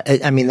 Yeah,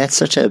 I mean, that's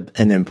such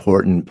an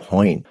important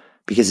point,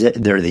 because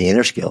there are the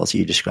inner skills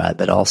you described,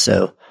 but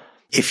also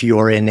if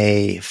you're in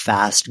a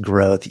fast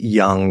growth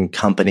young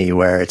company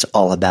where it's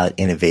all about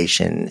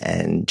innovation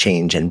and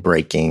change and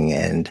breaking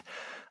and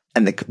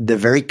the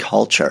very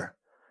culture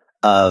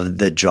of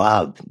the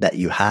job that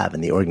you have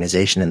and the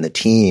organization and the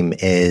team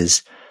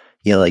is,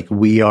 like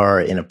we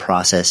are in a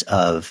process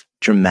of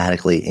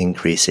dramatically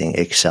increasing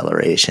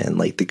acceleration.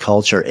 Like the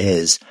culture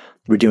is,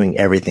 we're doing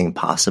everything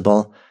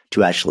possible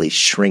to actually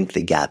shrink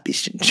the gap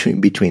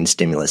between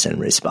stimulus and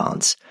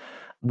response,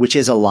 which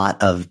is a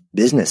lot of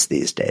business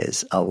these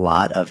days, a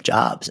lot of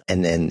jobs.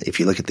 And then if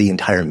you look at the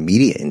entire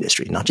media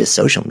industry, not just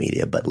social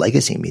media, but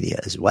legacy media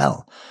as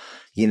well,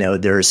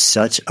 there's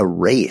such a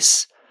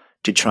race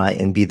to try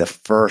and be the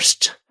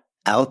first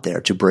out there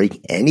to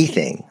break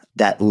anything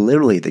that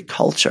literally the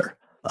culture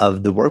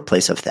of the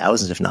workplace of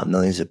thousands, if not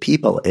millions of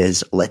people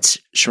is let's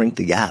shrink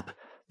the gap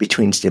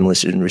between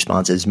stimulus and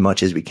response as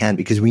much as we can,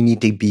 because we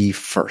need to be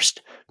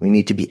first. We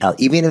need to be out,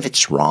 even if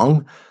it's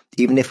wrong,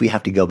 even if we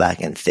have to go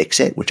back and fix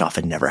it, which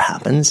often never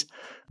happens.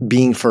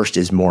 Being first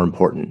is more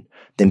important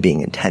than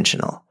being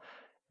intentional.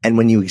 And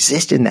when you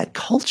exist in that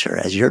culture,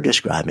 as you're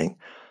describing,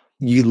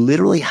 you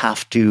literally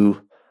have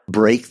to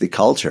break the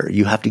culture.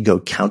 You have to go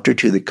counter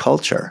to the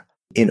culture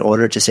in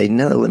order to say,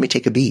 no, let me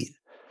take a beat.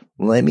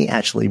 Let me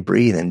actually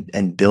breathe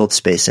and build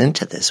space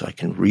into this so I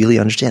can really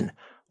understand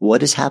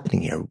what is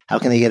happening here. How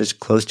can I get as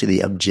close to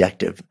the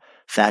objective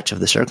facts of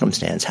the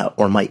circumstance,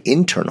 or my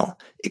internal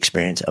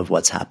experience of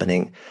what's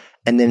happening?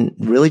 And then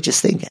really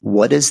just think,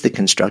 what is the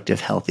constructive,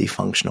 healthy,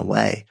 functional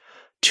way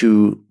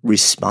to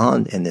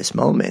respond in this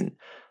moment?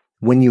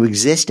 When you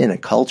exist in a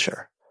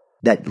culture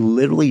that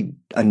literally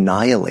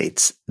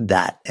annihilates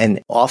that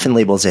and often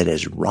labels it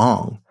as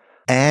wrong,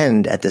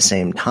 and at the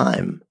same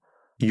time,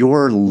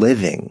 your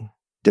living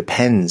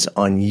depends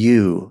on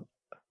you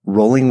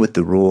rolling with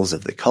the rules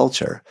of the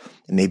culture.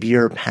 And maybe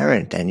you're a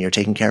parent and you're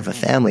taking care of a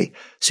family.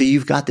 So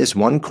you've got this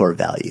one core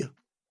value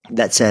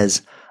that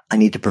says, I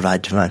need to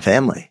provide to my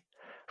family,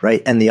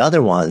 right? And the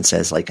other one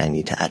says, I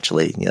need to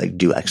actually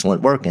do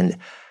excellent work. And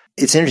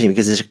it's interesting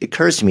because it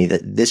occurs to me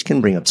that this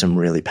can bring up some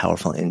really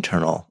powerful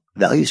internal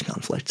values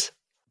conflicts.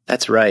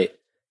 That's right.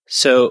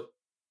 So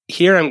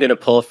here I'm going to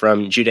pull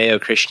from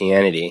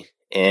Judeo-Christianity.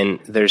 And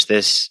there's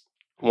this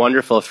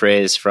wonderful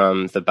phrase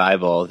from the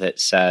Bible that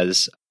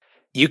says,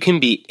 you can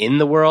be in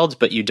the world,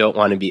 but you don't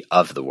want to be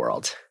of the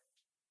world.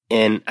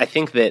 And I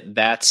think that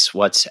that's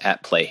what's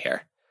at play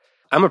here.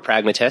 I'm a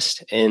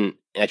pragmatist, and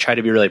I try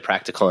to be really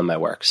practical in my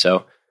work.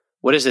 So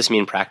what does this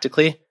mean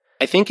practically?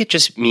 I think it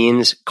just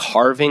means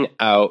carving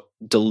out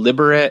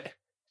deliberate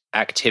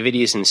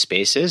activities and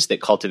spaces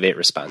that cultivate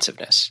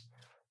responsiveness.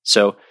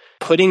 So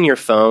putting your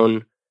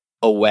phone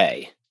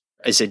away.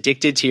 As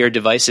addicted to your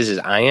devices as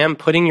I am,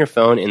 putting your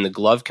phone in the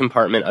glove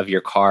compartment of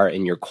your car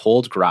in your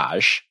cold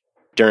garage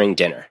during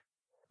dinner.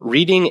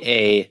 Reading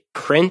a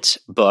print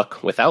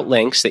book without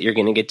links that you're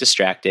going to get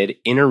distracted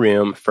in a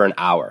room for an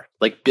hour.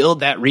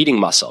 Build that reading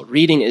muscle.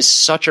 Reading is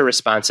such a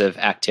responsive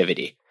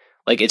activity.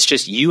 It's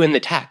just you and the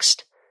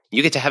text.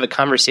 You get to have a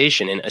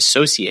conversation and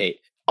associate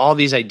all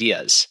these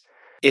ideas.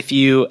 If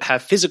you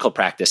have physical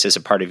practice as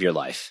a part of your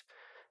life,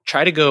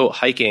 try to go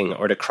hiking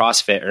or to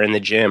CrossFit or in the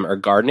gym or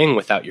gardening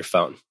without your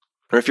phone.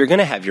 Or if you're going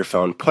to have your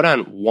phone, put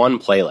on one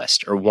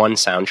playlist or one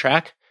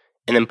soundtrack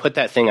and then put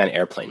that thing on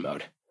airplane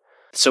mode.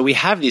 So we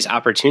have these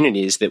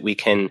opportunities that we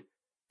can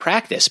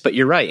practice. But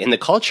you're right. In the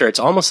culture, it's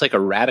almost like a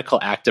radical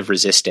act of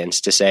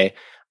resistance to say,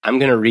 I'm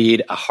going to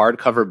read a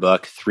hardcover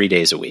book 3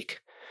 days a week.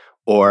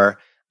 Or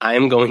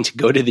I'm going to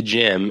go to the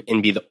gym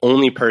and be the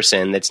only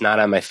person that's not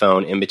on my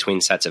phone in between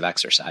sets of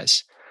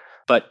exercise.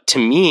 But to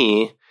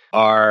me,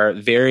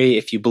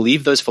 if you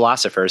believe those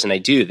philosophers, and I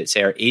do, that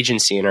say our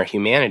agency and our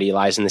humanity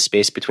lies in the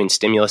space between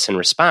stimulus and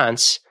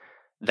response,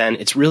 then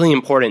it's really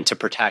important to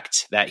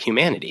protect that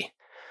humanity.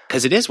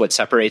 Because it is what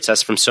separates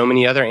us from so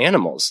many other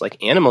animals. Like,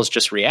 animals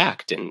just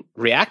react, and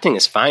reacting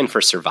is fine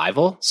for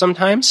survival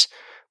sometimes,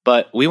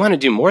 but we want to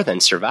do more than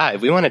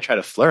survive. We want to try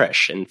to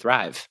flourish and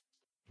thrive.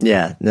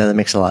 Yeah, no, that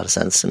makes a lot of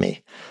sense to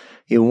me.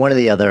 One of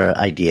the other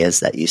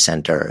ideas that you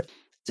center,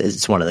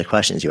 it's one of the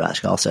questions you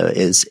ask also,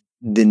 is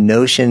the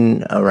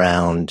notion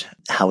around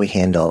how we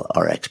handle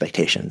our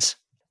expectations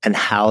and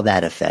how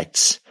that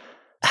affects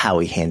how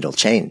we handle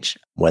change,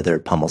 whether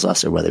it pummels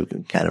us or whether we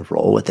can kind of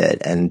roll with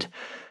it.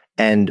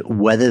 And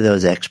whether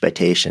those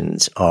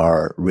expectations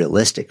are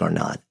realistic or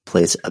not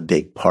plays a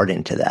big part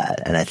into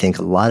that. And I think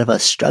a lot of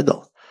us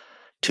struggle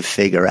to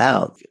figure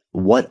out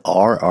what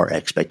are our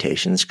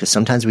expectations, because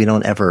sometimes we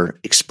don't ever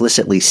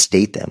explicitly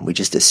state them. We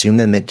just assume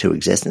them into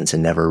existence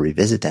and never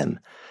revisit them.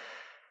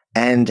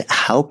 And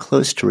how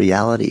close to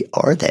reality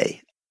are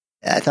they?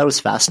 I thought it was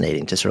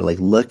fascinating to sort of like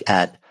look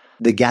at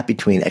the gap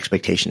between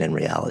expectation and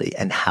reality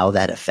and how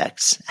that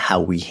affects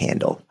how we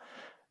handle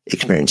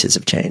experiences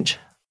of change.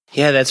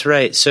 Yeah, that's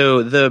right.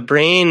 So the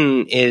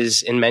brain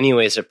is in many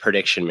ways a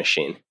prediction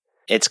machine.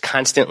 It's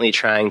constantly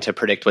trying to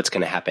predict what's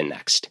going to happen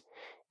next.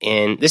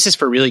 And this is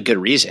for really good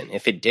reason.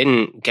 If it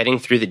didn't, getting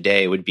through the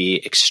day would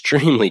be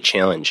extremely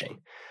challenging.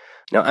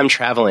 Now, I'm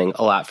traveling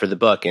a lot for the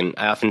book, and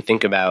I often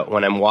think about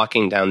when I'm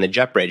walking down the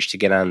jet bridge to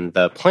get on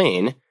the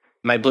plane,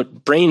 my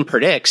brain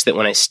predicts that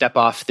when I step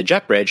off the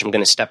jet bridge, I'm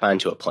going to step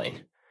onto a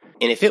plane.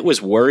 And if it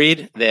was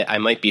worried that I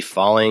might be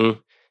falling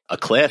a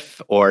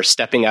cliff or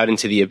stepping out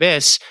into the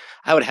abyss,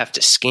 I would have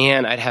to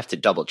scan. I'd have to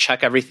double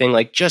check everything.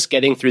 Like, just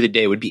getting through the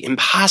day would be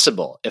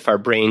impossible if our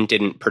brain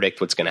didn't predict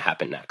what's going to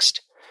happen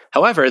next.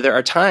 However, there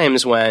are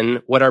times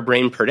when what our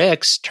brain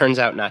predicts turns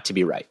out not to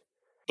be right.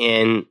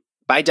 And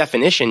by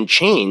definition,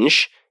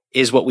 change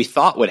is what we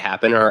thought would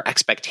happen, or our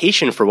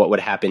expectation for what would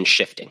happen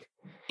shifting.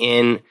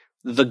 And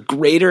the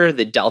greater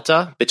the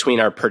delta between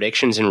our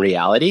predictions and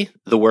reality,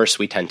 the worse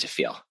we tend to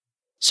feel.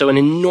 So an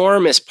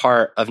enormous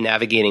part of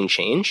navigating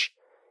change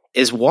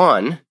is,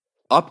 one,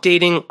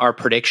 updating our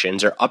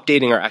predictions or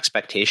updating our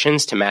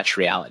expectations to match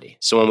reality.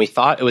 So when we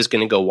thought it was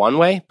going to go one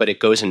way, but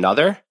it goes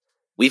another,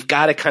 we've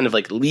got to kind of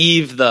like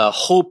leave the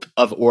hope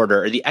of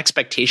order or the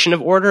expectation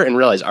of order and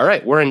realize, all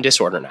right, we're in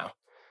disorder now.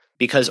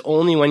 Because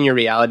only when your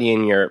reality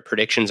and your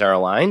predictions are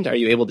aligned are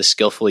you able to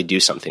skillfully do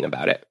something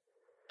about it.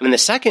 And the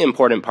second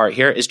important part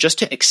here is just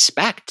to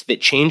expect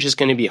that change is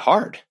going to be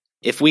hard.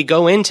 If we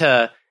go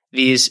into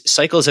these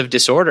cycles of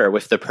disorder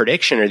with the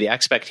prediction or the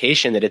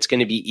expectation that it's going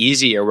to be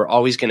easy, or we're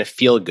always going to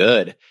feel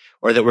good,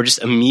 or that we're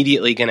just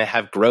immediately going to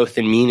have growth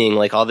and meaning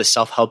like all the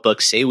self-help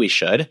books say we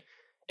should,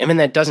 and when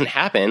that doesn't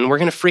happen, we're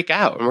going to freak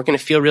out and we're going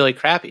to feel really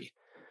crappy.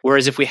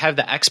 Whereas if we have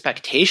the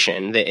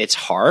expectation that it's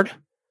hard,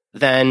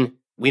 then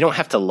we don't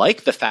have to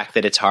like the fact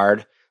that it's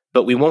hard,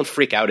 but we won't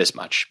freak out as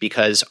much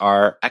because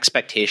our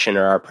expectation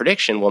or our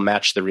prediction will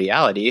match the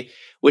reality,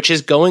 which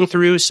is going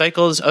through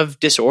cycles of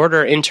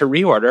disorder into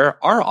reorder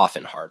are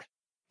often hard.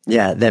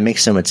 Yeah, that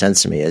makes so much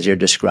sense to me. As you're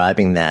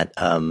describing that,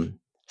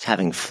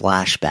 having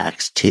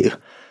flashbacks to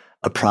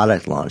a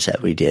product launch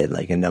that we did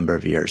like a number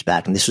of years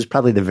back. And this was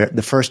probably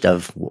the first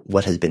of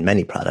what has been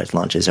many product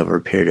launches over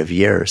a period of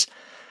years.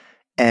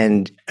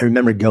 And I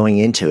remember going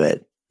into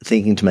it,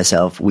 thinking to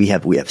myself, we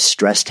have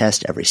stress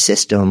test every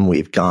system.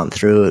 We've gone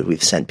through it.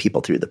 We've sent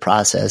people through the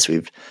process.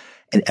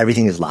 And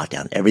everything is locked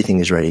down. Everything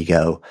is ready to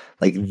go.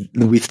 Like,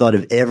 we've thought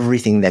of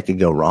everything that could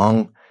go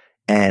wrong,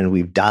 and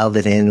we've dialed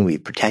it in.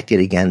 We've protected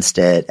against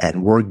it,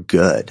 and we're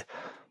good.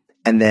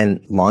 And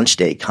then launch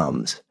day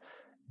comes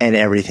and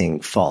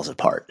everything falls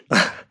apart.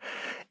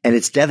 And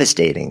it's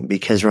devastating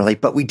because we're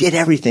like, but we did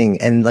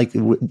everything. And like,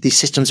 these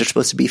systems are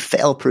supposed to be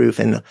fail proof.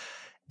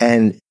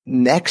 And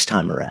next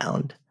time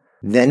around,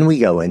 then we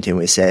go into and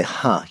we say,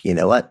 you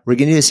know what? We're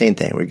going to do the same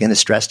thing. We're going to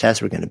stress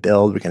test. We're going to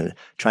build. We're going to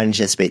try and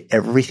anticipate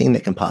everything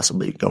that can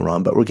possibly go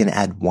wrong. But we're going to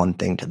add one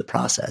thing to the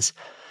process,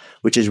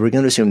 which is we're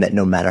going to assume that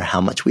no matter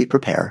how much we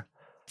prepare,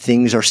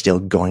 things are still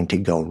going to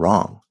go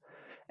wrong.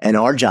 And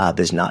our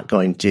job is not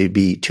going to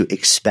be to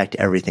expect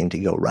everything to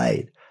go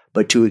right,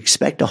 but to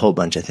expect a whole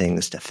bunch of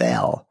things to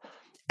fail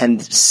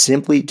and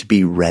simply to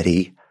be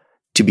ready,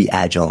 to be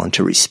agile, and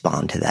to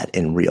respond to that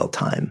in real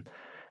time.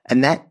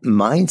 And that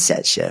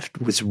mindset shift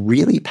was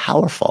really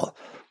powerful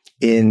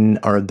in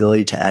our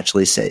ability to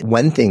actually say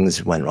when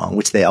things went wrong,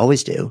 which they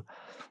always do,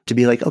 to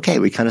be like, okay,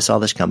 we kind of saw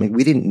this coming.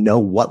 We didn't know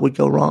what would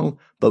go wrong,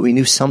 but we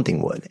knew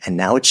something would. And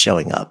now it's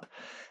showing up.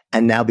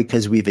 And now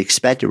because we've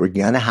expected, we're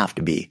going to have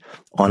to be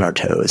on our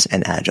toes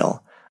and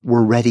agile.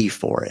 We're ready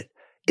for it.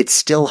 It's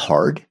still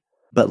hard,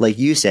 but like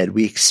you said,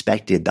 we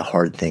expected the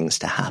hard things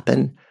to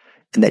happen,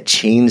 and that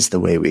changed the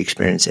way we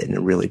experience it in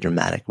a really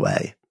dramatic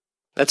way.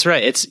 That's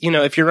right. It's,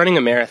 if you're running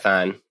a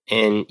marathon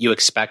and you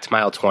expect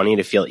mile 20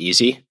 to feel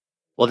easy,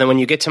 Well, then when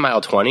you get to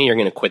mile 20, you're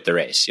going to quit the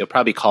race. You'll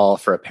probably call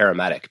for a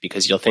paramedic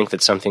because you'll think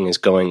that something is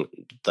going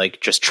like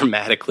just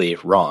dramatically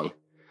wrong.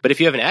 But if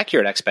you have an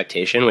accurate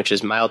expectation, which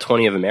is mile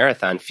 20 of a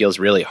marathon feels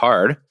really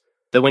hard,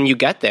 then when you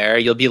get there,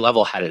 you'll be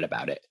level-headed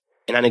about it.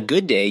 And on a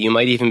good day, you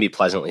might even be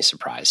pleasantly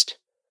surprised.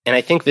 And I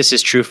think this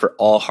is true for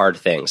all hard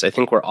things. I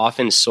think we're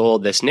often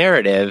sold this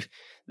narrative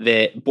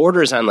that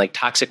borders on like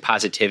toxic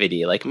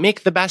positivity, like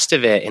make the best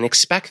of it and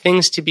expect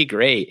things to be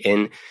great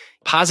and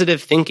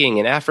positive thinking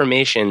and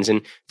affirmations.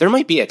 And there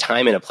might be a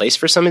time and a place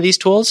for some of these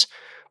tools,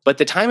 but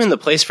the time and the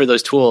place for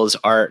those tools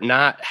are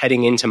not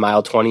heading into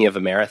mile 20 of a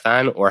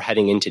marathon or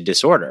heading into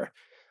disorder.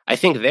 I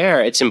think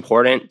there it's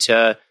important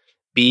to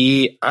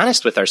be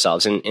honest with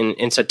ourselves, and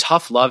it's a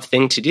tough love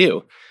thing to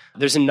do.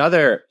 There's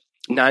another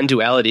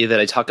non-duality that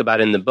I talk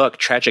about in the book,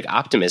 tragic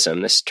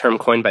optimism, this term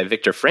coined by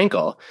Viktor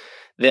Frankl,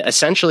 that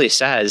essentially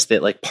says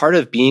that like part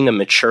of being a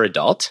mature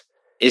adult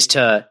is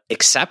to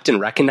accept and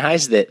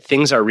recognize that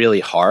things are really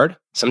hard,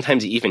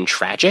 sometimes even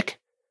tragic,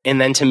 and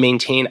then to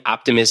maintain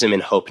optimism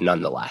and hope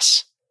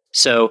nonetheless.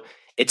 So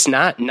it's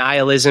not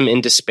nihilism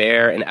and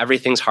despair and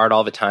everything's hard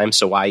all the time,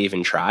 so why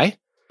even try?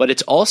 But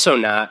it's also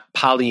not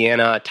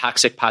Pollyanna,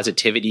 toxic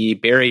positivity,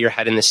 bury your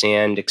head in the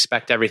sand,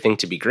 expect everything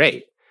to be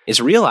great. It's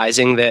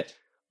realizing that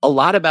a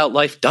lot about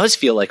life does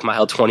feel like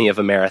mile 20 of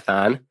a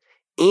marathon,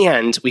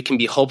 and we can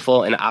be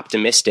hopeful and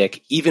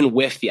optimistic even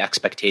with the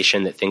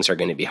expectation that things are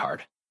going to be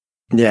hard.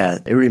 Yeah,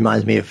 it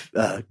reminds me of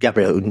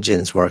Gabrielle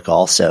Oudingen's work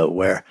also,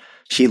 where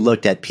she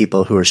looked at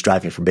people who are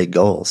striving for big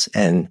goals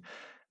and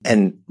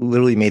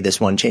literally made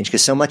this one change,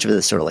 because so much of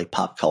this sort of like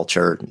pop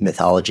culture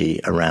mythology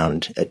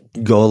around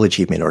goal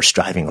achievement or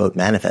striving or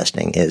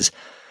manifesting is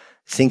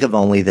think of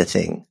only the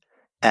thing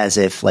as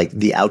if like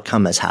the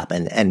outcome has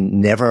happened and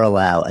never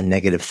allow a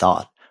negative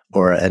thought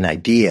or an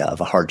idea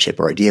of a hardship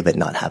or idea of it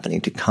not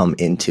happening to come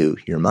into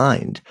your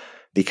mind,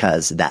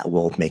 because that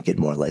will make it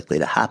more likely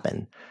to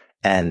happen.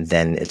 And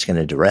then it's going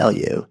to derail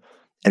you.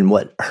 And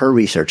what her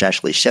research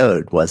actually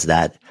showed was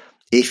that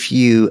if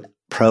you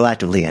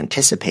proactively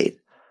anticipate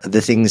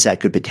the things that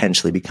could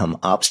potentially become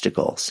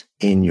obstacles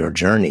in your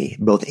journey,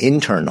 both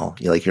internal,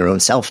 like your own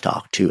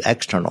self-talk, to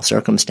external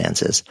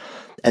circumstances,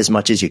 as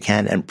much as you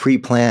can, and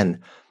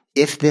pre-plan,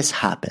 if this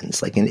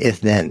happens, like an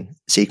if-then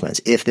sequence,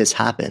 if this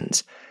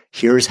happens,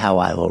 here's how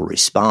I will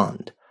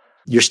respond.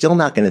 You're still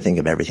not going to think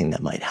of everything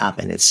that might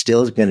happen. It's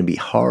still going to be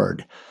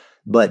hard,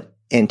 but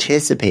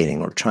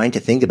anticipating or trying to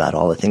think about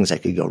all the things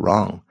that could go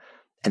wrong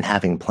and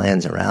having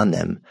plans around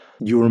them,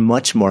 you were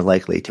much more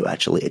likely to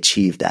actually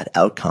achieve that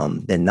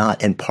outcome than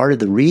not. And part of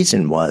the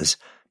reason was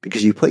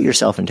because you put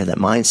yourself into that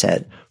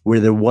mindset where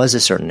there was a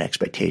certain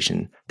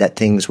expectation that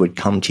things would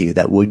come to you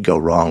that would go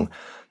wrong.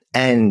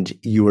 And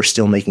you were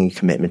still making a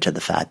commitment to the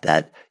fact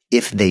that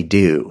if they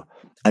do,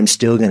 I'm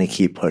still going to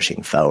keep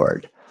pushing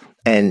forward.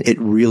 And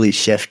it really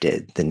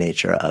shifted the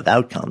nature of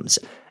outcomes.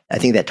 I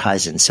think that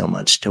ties in so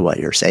much to what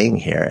you're saying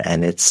here.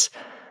 And it's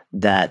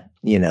that,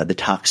 you know, the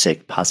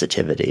toxic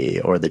positivity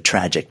or the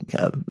tragic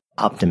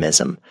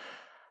optimism.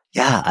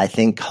 Yeah, I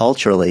think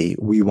culturally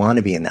we want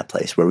to be in that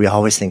place where we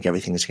always think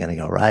everything is going to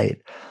go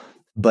right.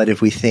 But if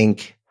we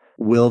think,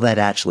 will that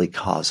actually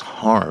cause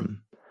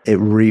harm? It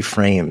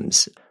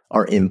reframes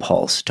our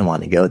impulse to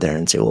want to go there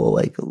and say, well,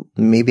 like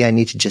maybe I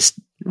need to just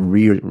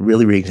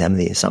really re-examine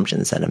the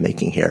assumptions that I'm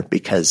making here,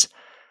 because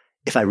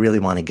if I really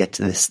want to get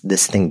to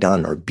this thing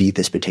done or be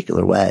this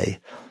particular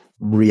way,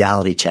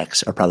 reality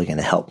checks are probably going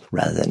to help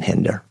rather than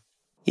hinder.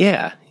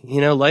 Yeah.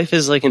 You know, life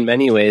is like in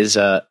many ways,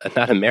 not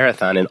a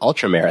marathon, an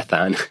ultra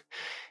marathon.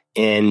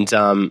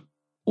 And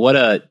what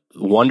a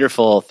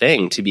wonderful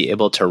thing to be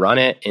able to run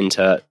it and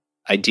to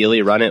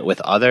ideally run it with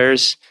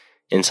others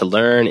and to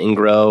learn and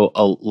grow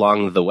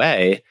along the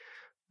way.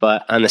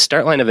 But on the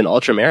start line of an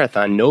ultra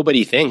marathon,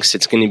 nobody thinks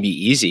it's going to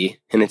be easy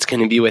and it's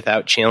going to be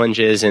without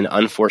challenges and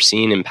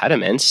unforeseen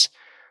impediments.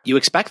 You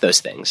expect those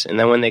things. And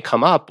then when they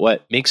come up,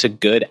 what makes a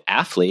good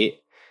athlete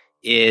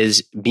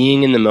is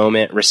being in the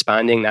moment,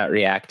 responding, not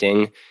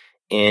reacting,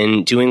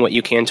 and doing what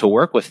you can to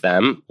work with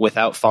them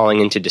without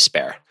falling into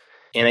despair.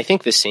 And I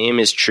think the same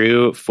is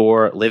true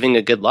for living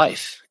a good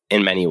life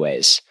in many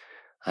ways.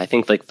 I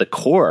think like the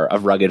core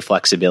of rugged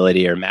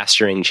flexibility or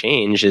mastering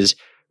change is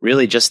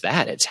really just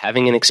that. It's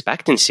having an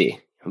expectancy.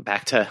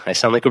 Back to, I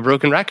sound like a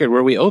broken record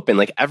where we open,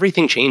 like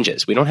everything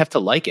changes. We don't have to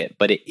like it,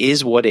 but it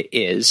is what it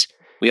is.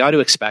 We ought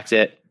to expect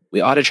it. We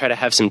ought to try to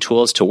have some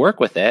tools to work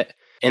with it.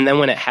 And then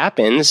when it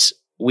happens,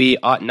 we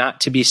ought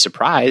not to be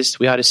surprised.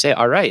 We ought to say,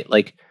 all right,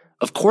 like,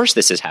 of course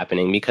this is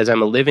happening because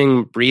I'm a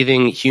living,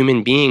 breathing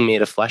human being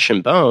made of flesh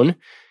and bone.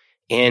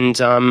 And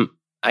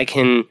I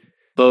can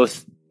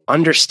both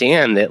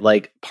understand that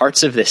like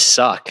parts of this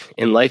suck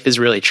and life is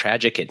really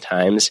tragic at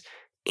times,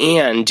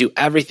 and do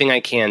everything I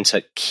can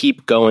to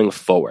keep going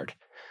forward.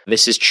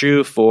 This is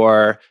true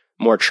for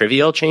more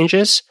trivial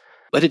changes,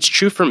 but it's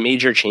true for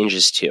major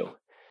changes too.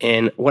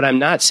 And what I'm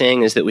not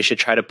saying is that we should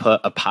try to put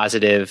a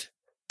positive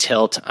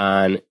tilt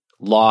on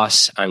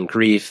loss, on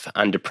grief,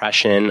 on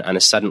depression, on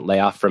a sudden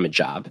layoff from a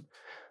job.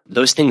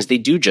 those things, they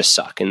do just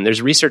suck. And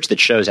there's research that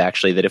shows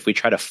actually that if we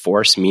try to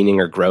force meaning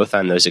or growth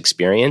on those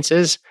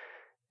experiences,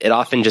 it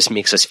often just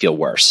makes us feel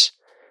worse.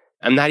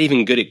 I'm not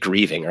even good at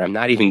grieving, or I'm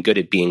not even good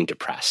at being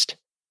depressed.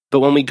 But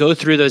when we go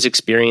through those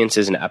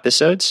experiences and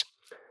episodes,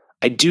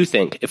 I do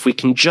think if we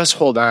can just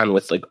hold on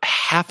with like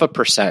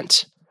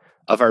 0.5%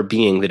 of our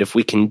being, that if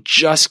we can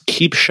just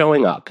keep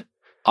showing up,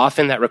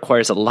 often that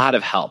requires a lot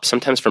of help,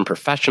 sometimes from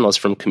professionals,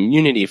 from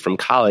community, from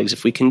colleagues.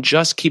 If we can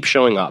just keep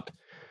showing up,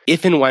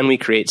 if and when we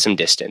create some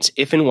distance,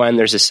 if and when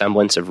there's a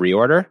semblance of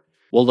reorder,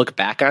 we'll look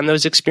back on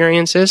those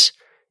experiences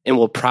and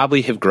we'll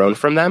probably have grown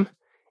from them.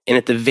 And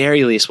at the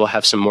very least, we'll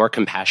have some more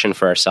compassion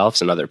for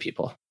ourselves and other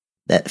people.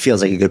 That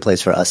feels like a good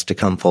place for us to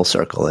come full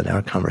circle in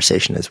our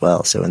conversation as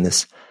well. So in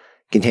this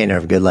container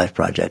of Good Life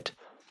Project,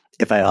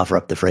 if I offer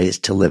up the phrase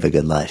to live a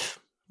good life,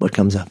 what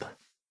comes up?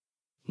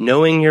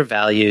 Knowing your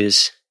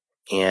values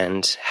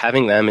and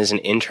having them as an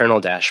internal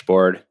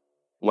dashboard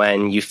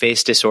when you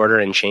face disorder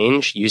and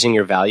change, using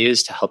your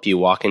values to help you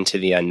walk into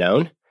the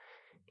unknown,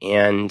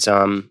 and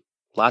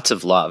lots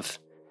of love,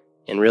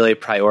 and really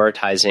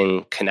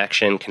prioritizing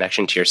connection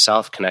to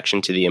yourself,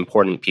 connection to the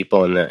important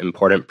people and the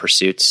important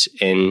pursuits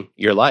in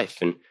your life,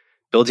 and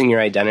building your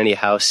identity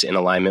house in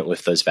alignment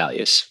with those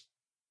values.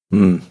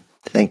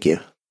 Thank you.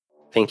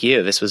 Thank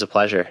you. This was a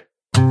pleasure.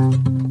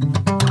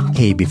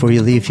 Hey, before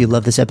you leave, if you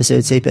love this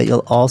episode, safe bet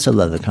you'll also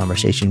love the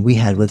conversation we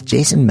had with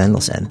Jason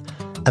Mendelsohn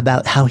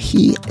about how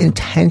he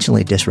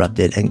intentionally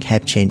disrupted and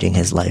kept changing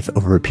his life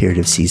over a period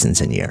of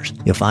seasons and years.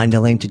 You'll find a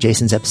link to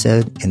Jason's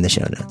episode in the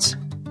show notes.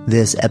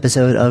 This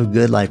episode of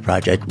Good Life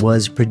Project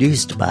was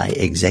produced by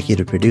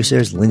executive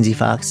producers Lindsay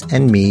Fox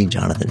and me,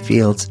 Jonathan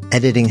Fields.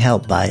 Editing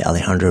help by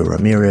Alejandro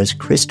Ramirez.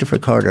 Christopher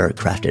Carter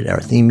crafted our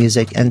theme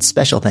music, and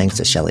special thanks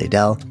to Shelley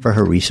Adele for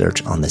her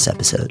research on this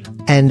episode.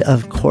 And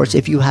of course,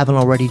 if you haven't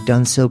already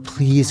done so,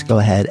 please go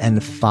ahead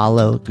and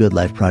follow Good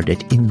Life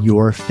Project in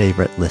your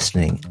favorite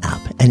listening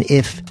app. And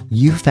if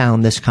you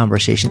found this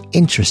conversation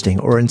interesting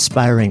or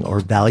inspiring or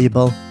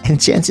valuable, and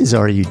chances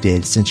are you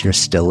did since you're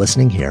still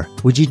listening here,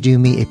 would you do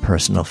me a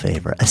personal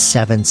favor, a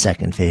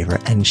 7-second favor,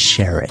 and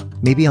share it?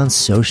 Maybe on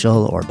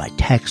social or by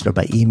text or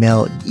by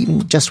email,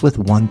 even just with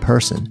one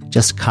person.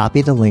 Just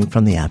copy the link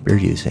from the app you're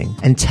using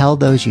and tell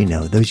those you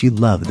know, those you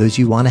love, those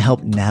you want to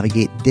help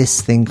navigate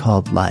this thing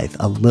called life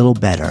a little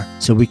better,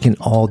 so we can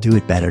all do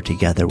it better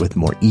together with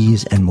more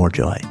ease and more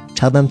joy.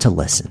 Tell them to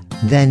listen.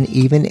 Then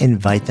even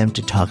invite them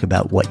to talk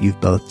about what you've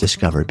both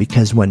discovered,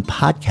 because when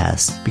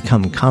podcasts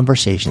become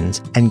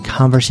conversations and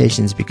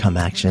conversations become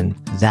action,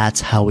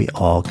 that's how we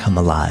all come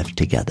alive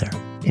together.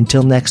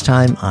 Until next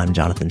time, I'm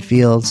Jonathan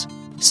Fields,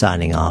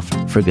 signing off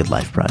for Good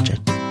Life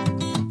Project.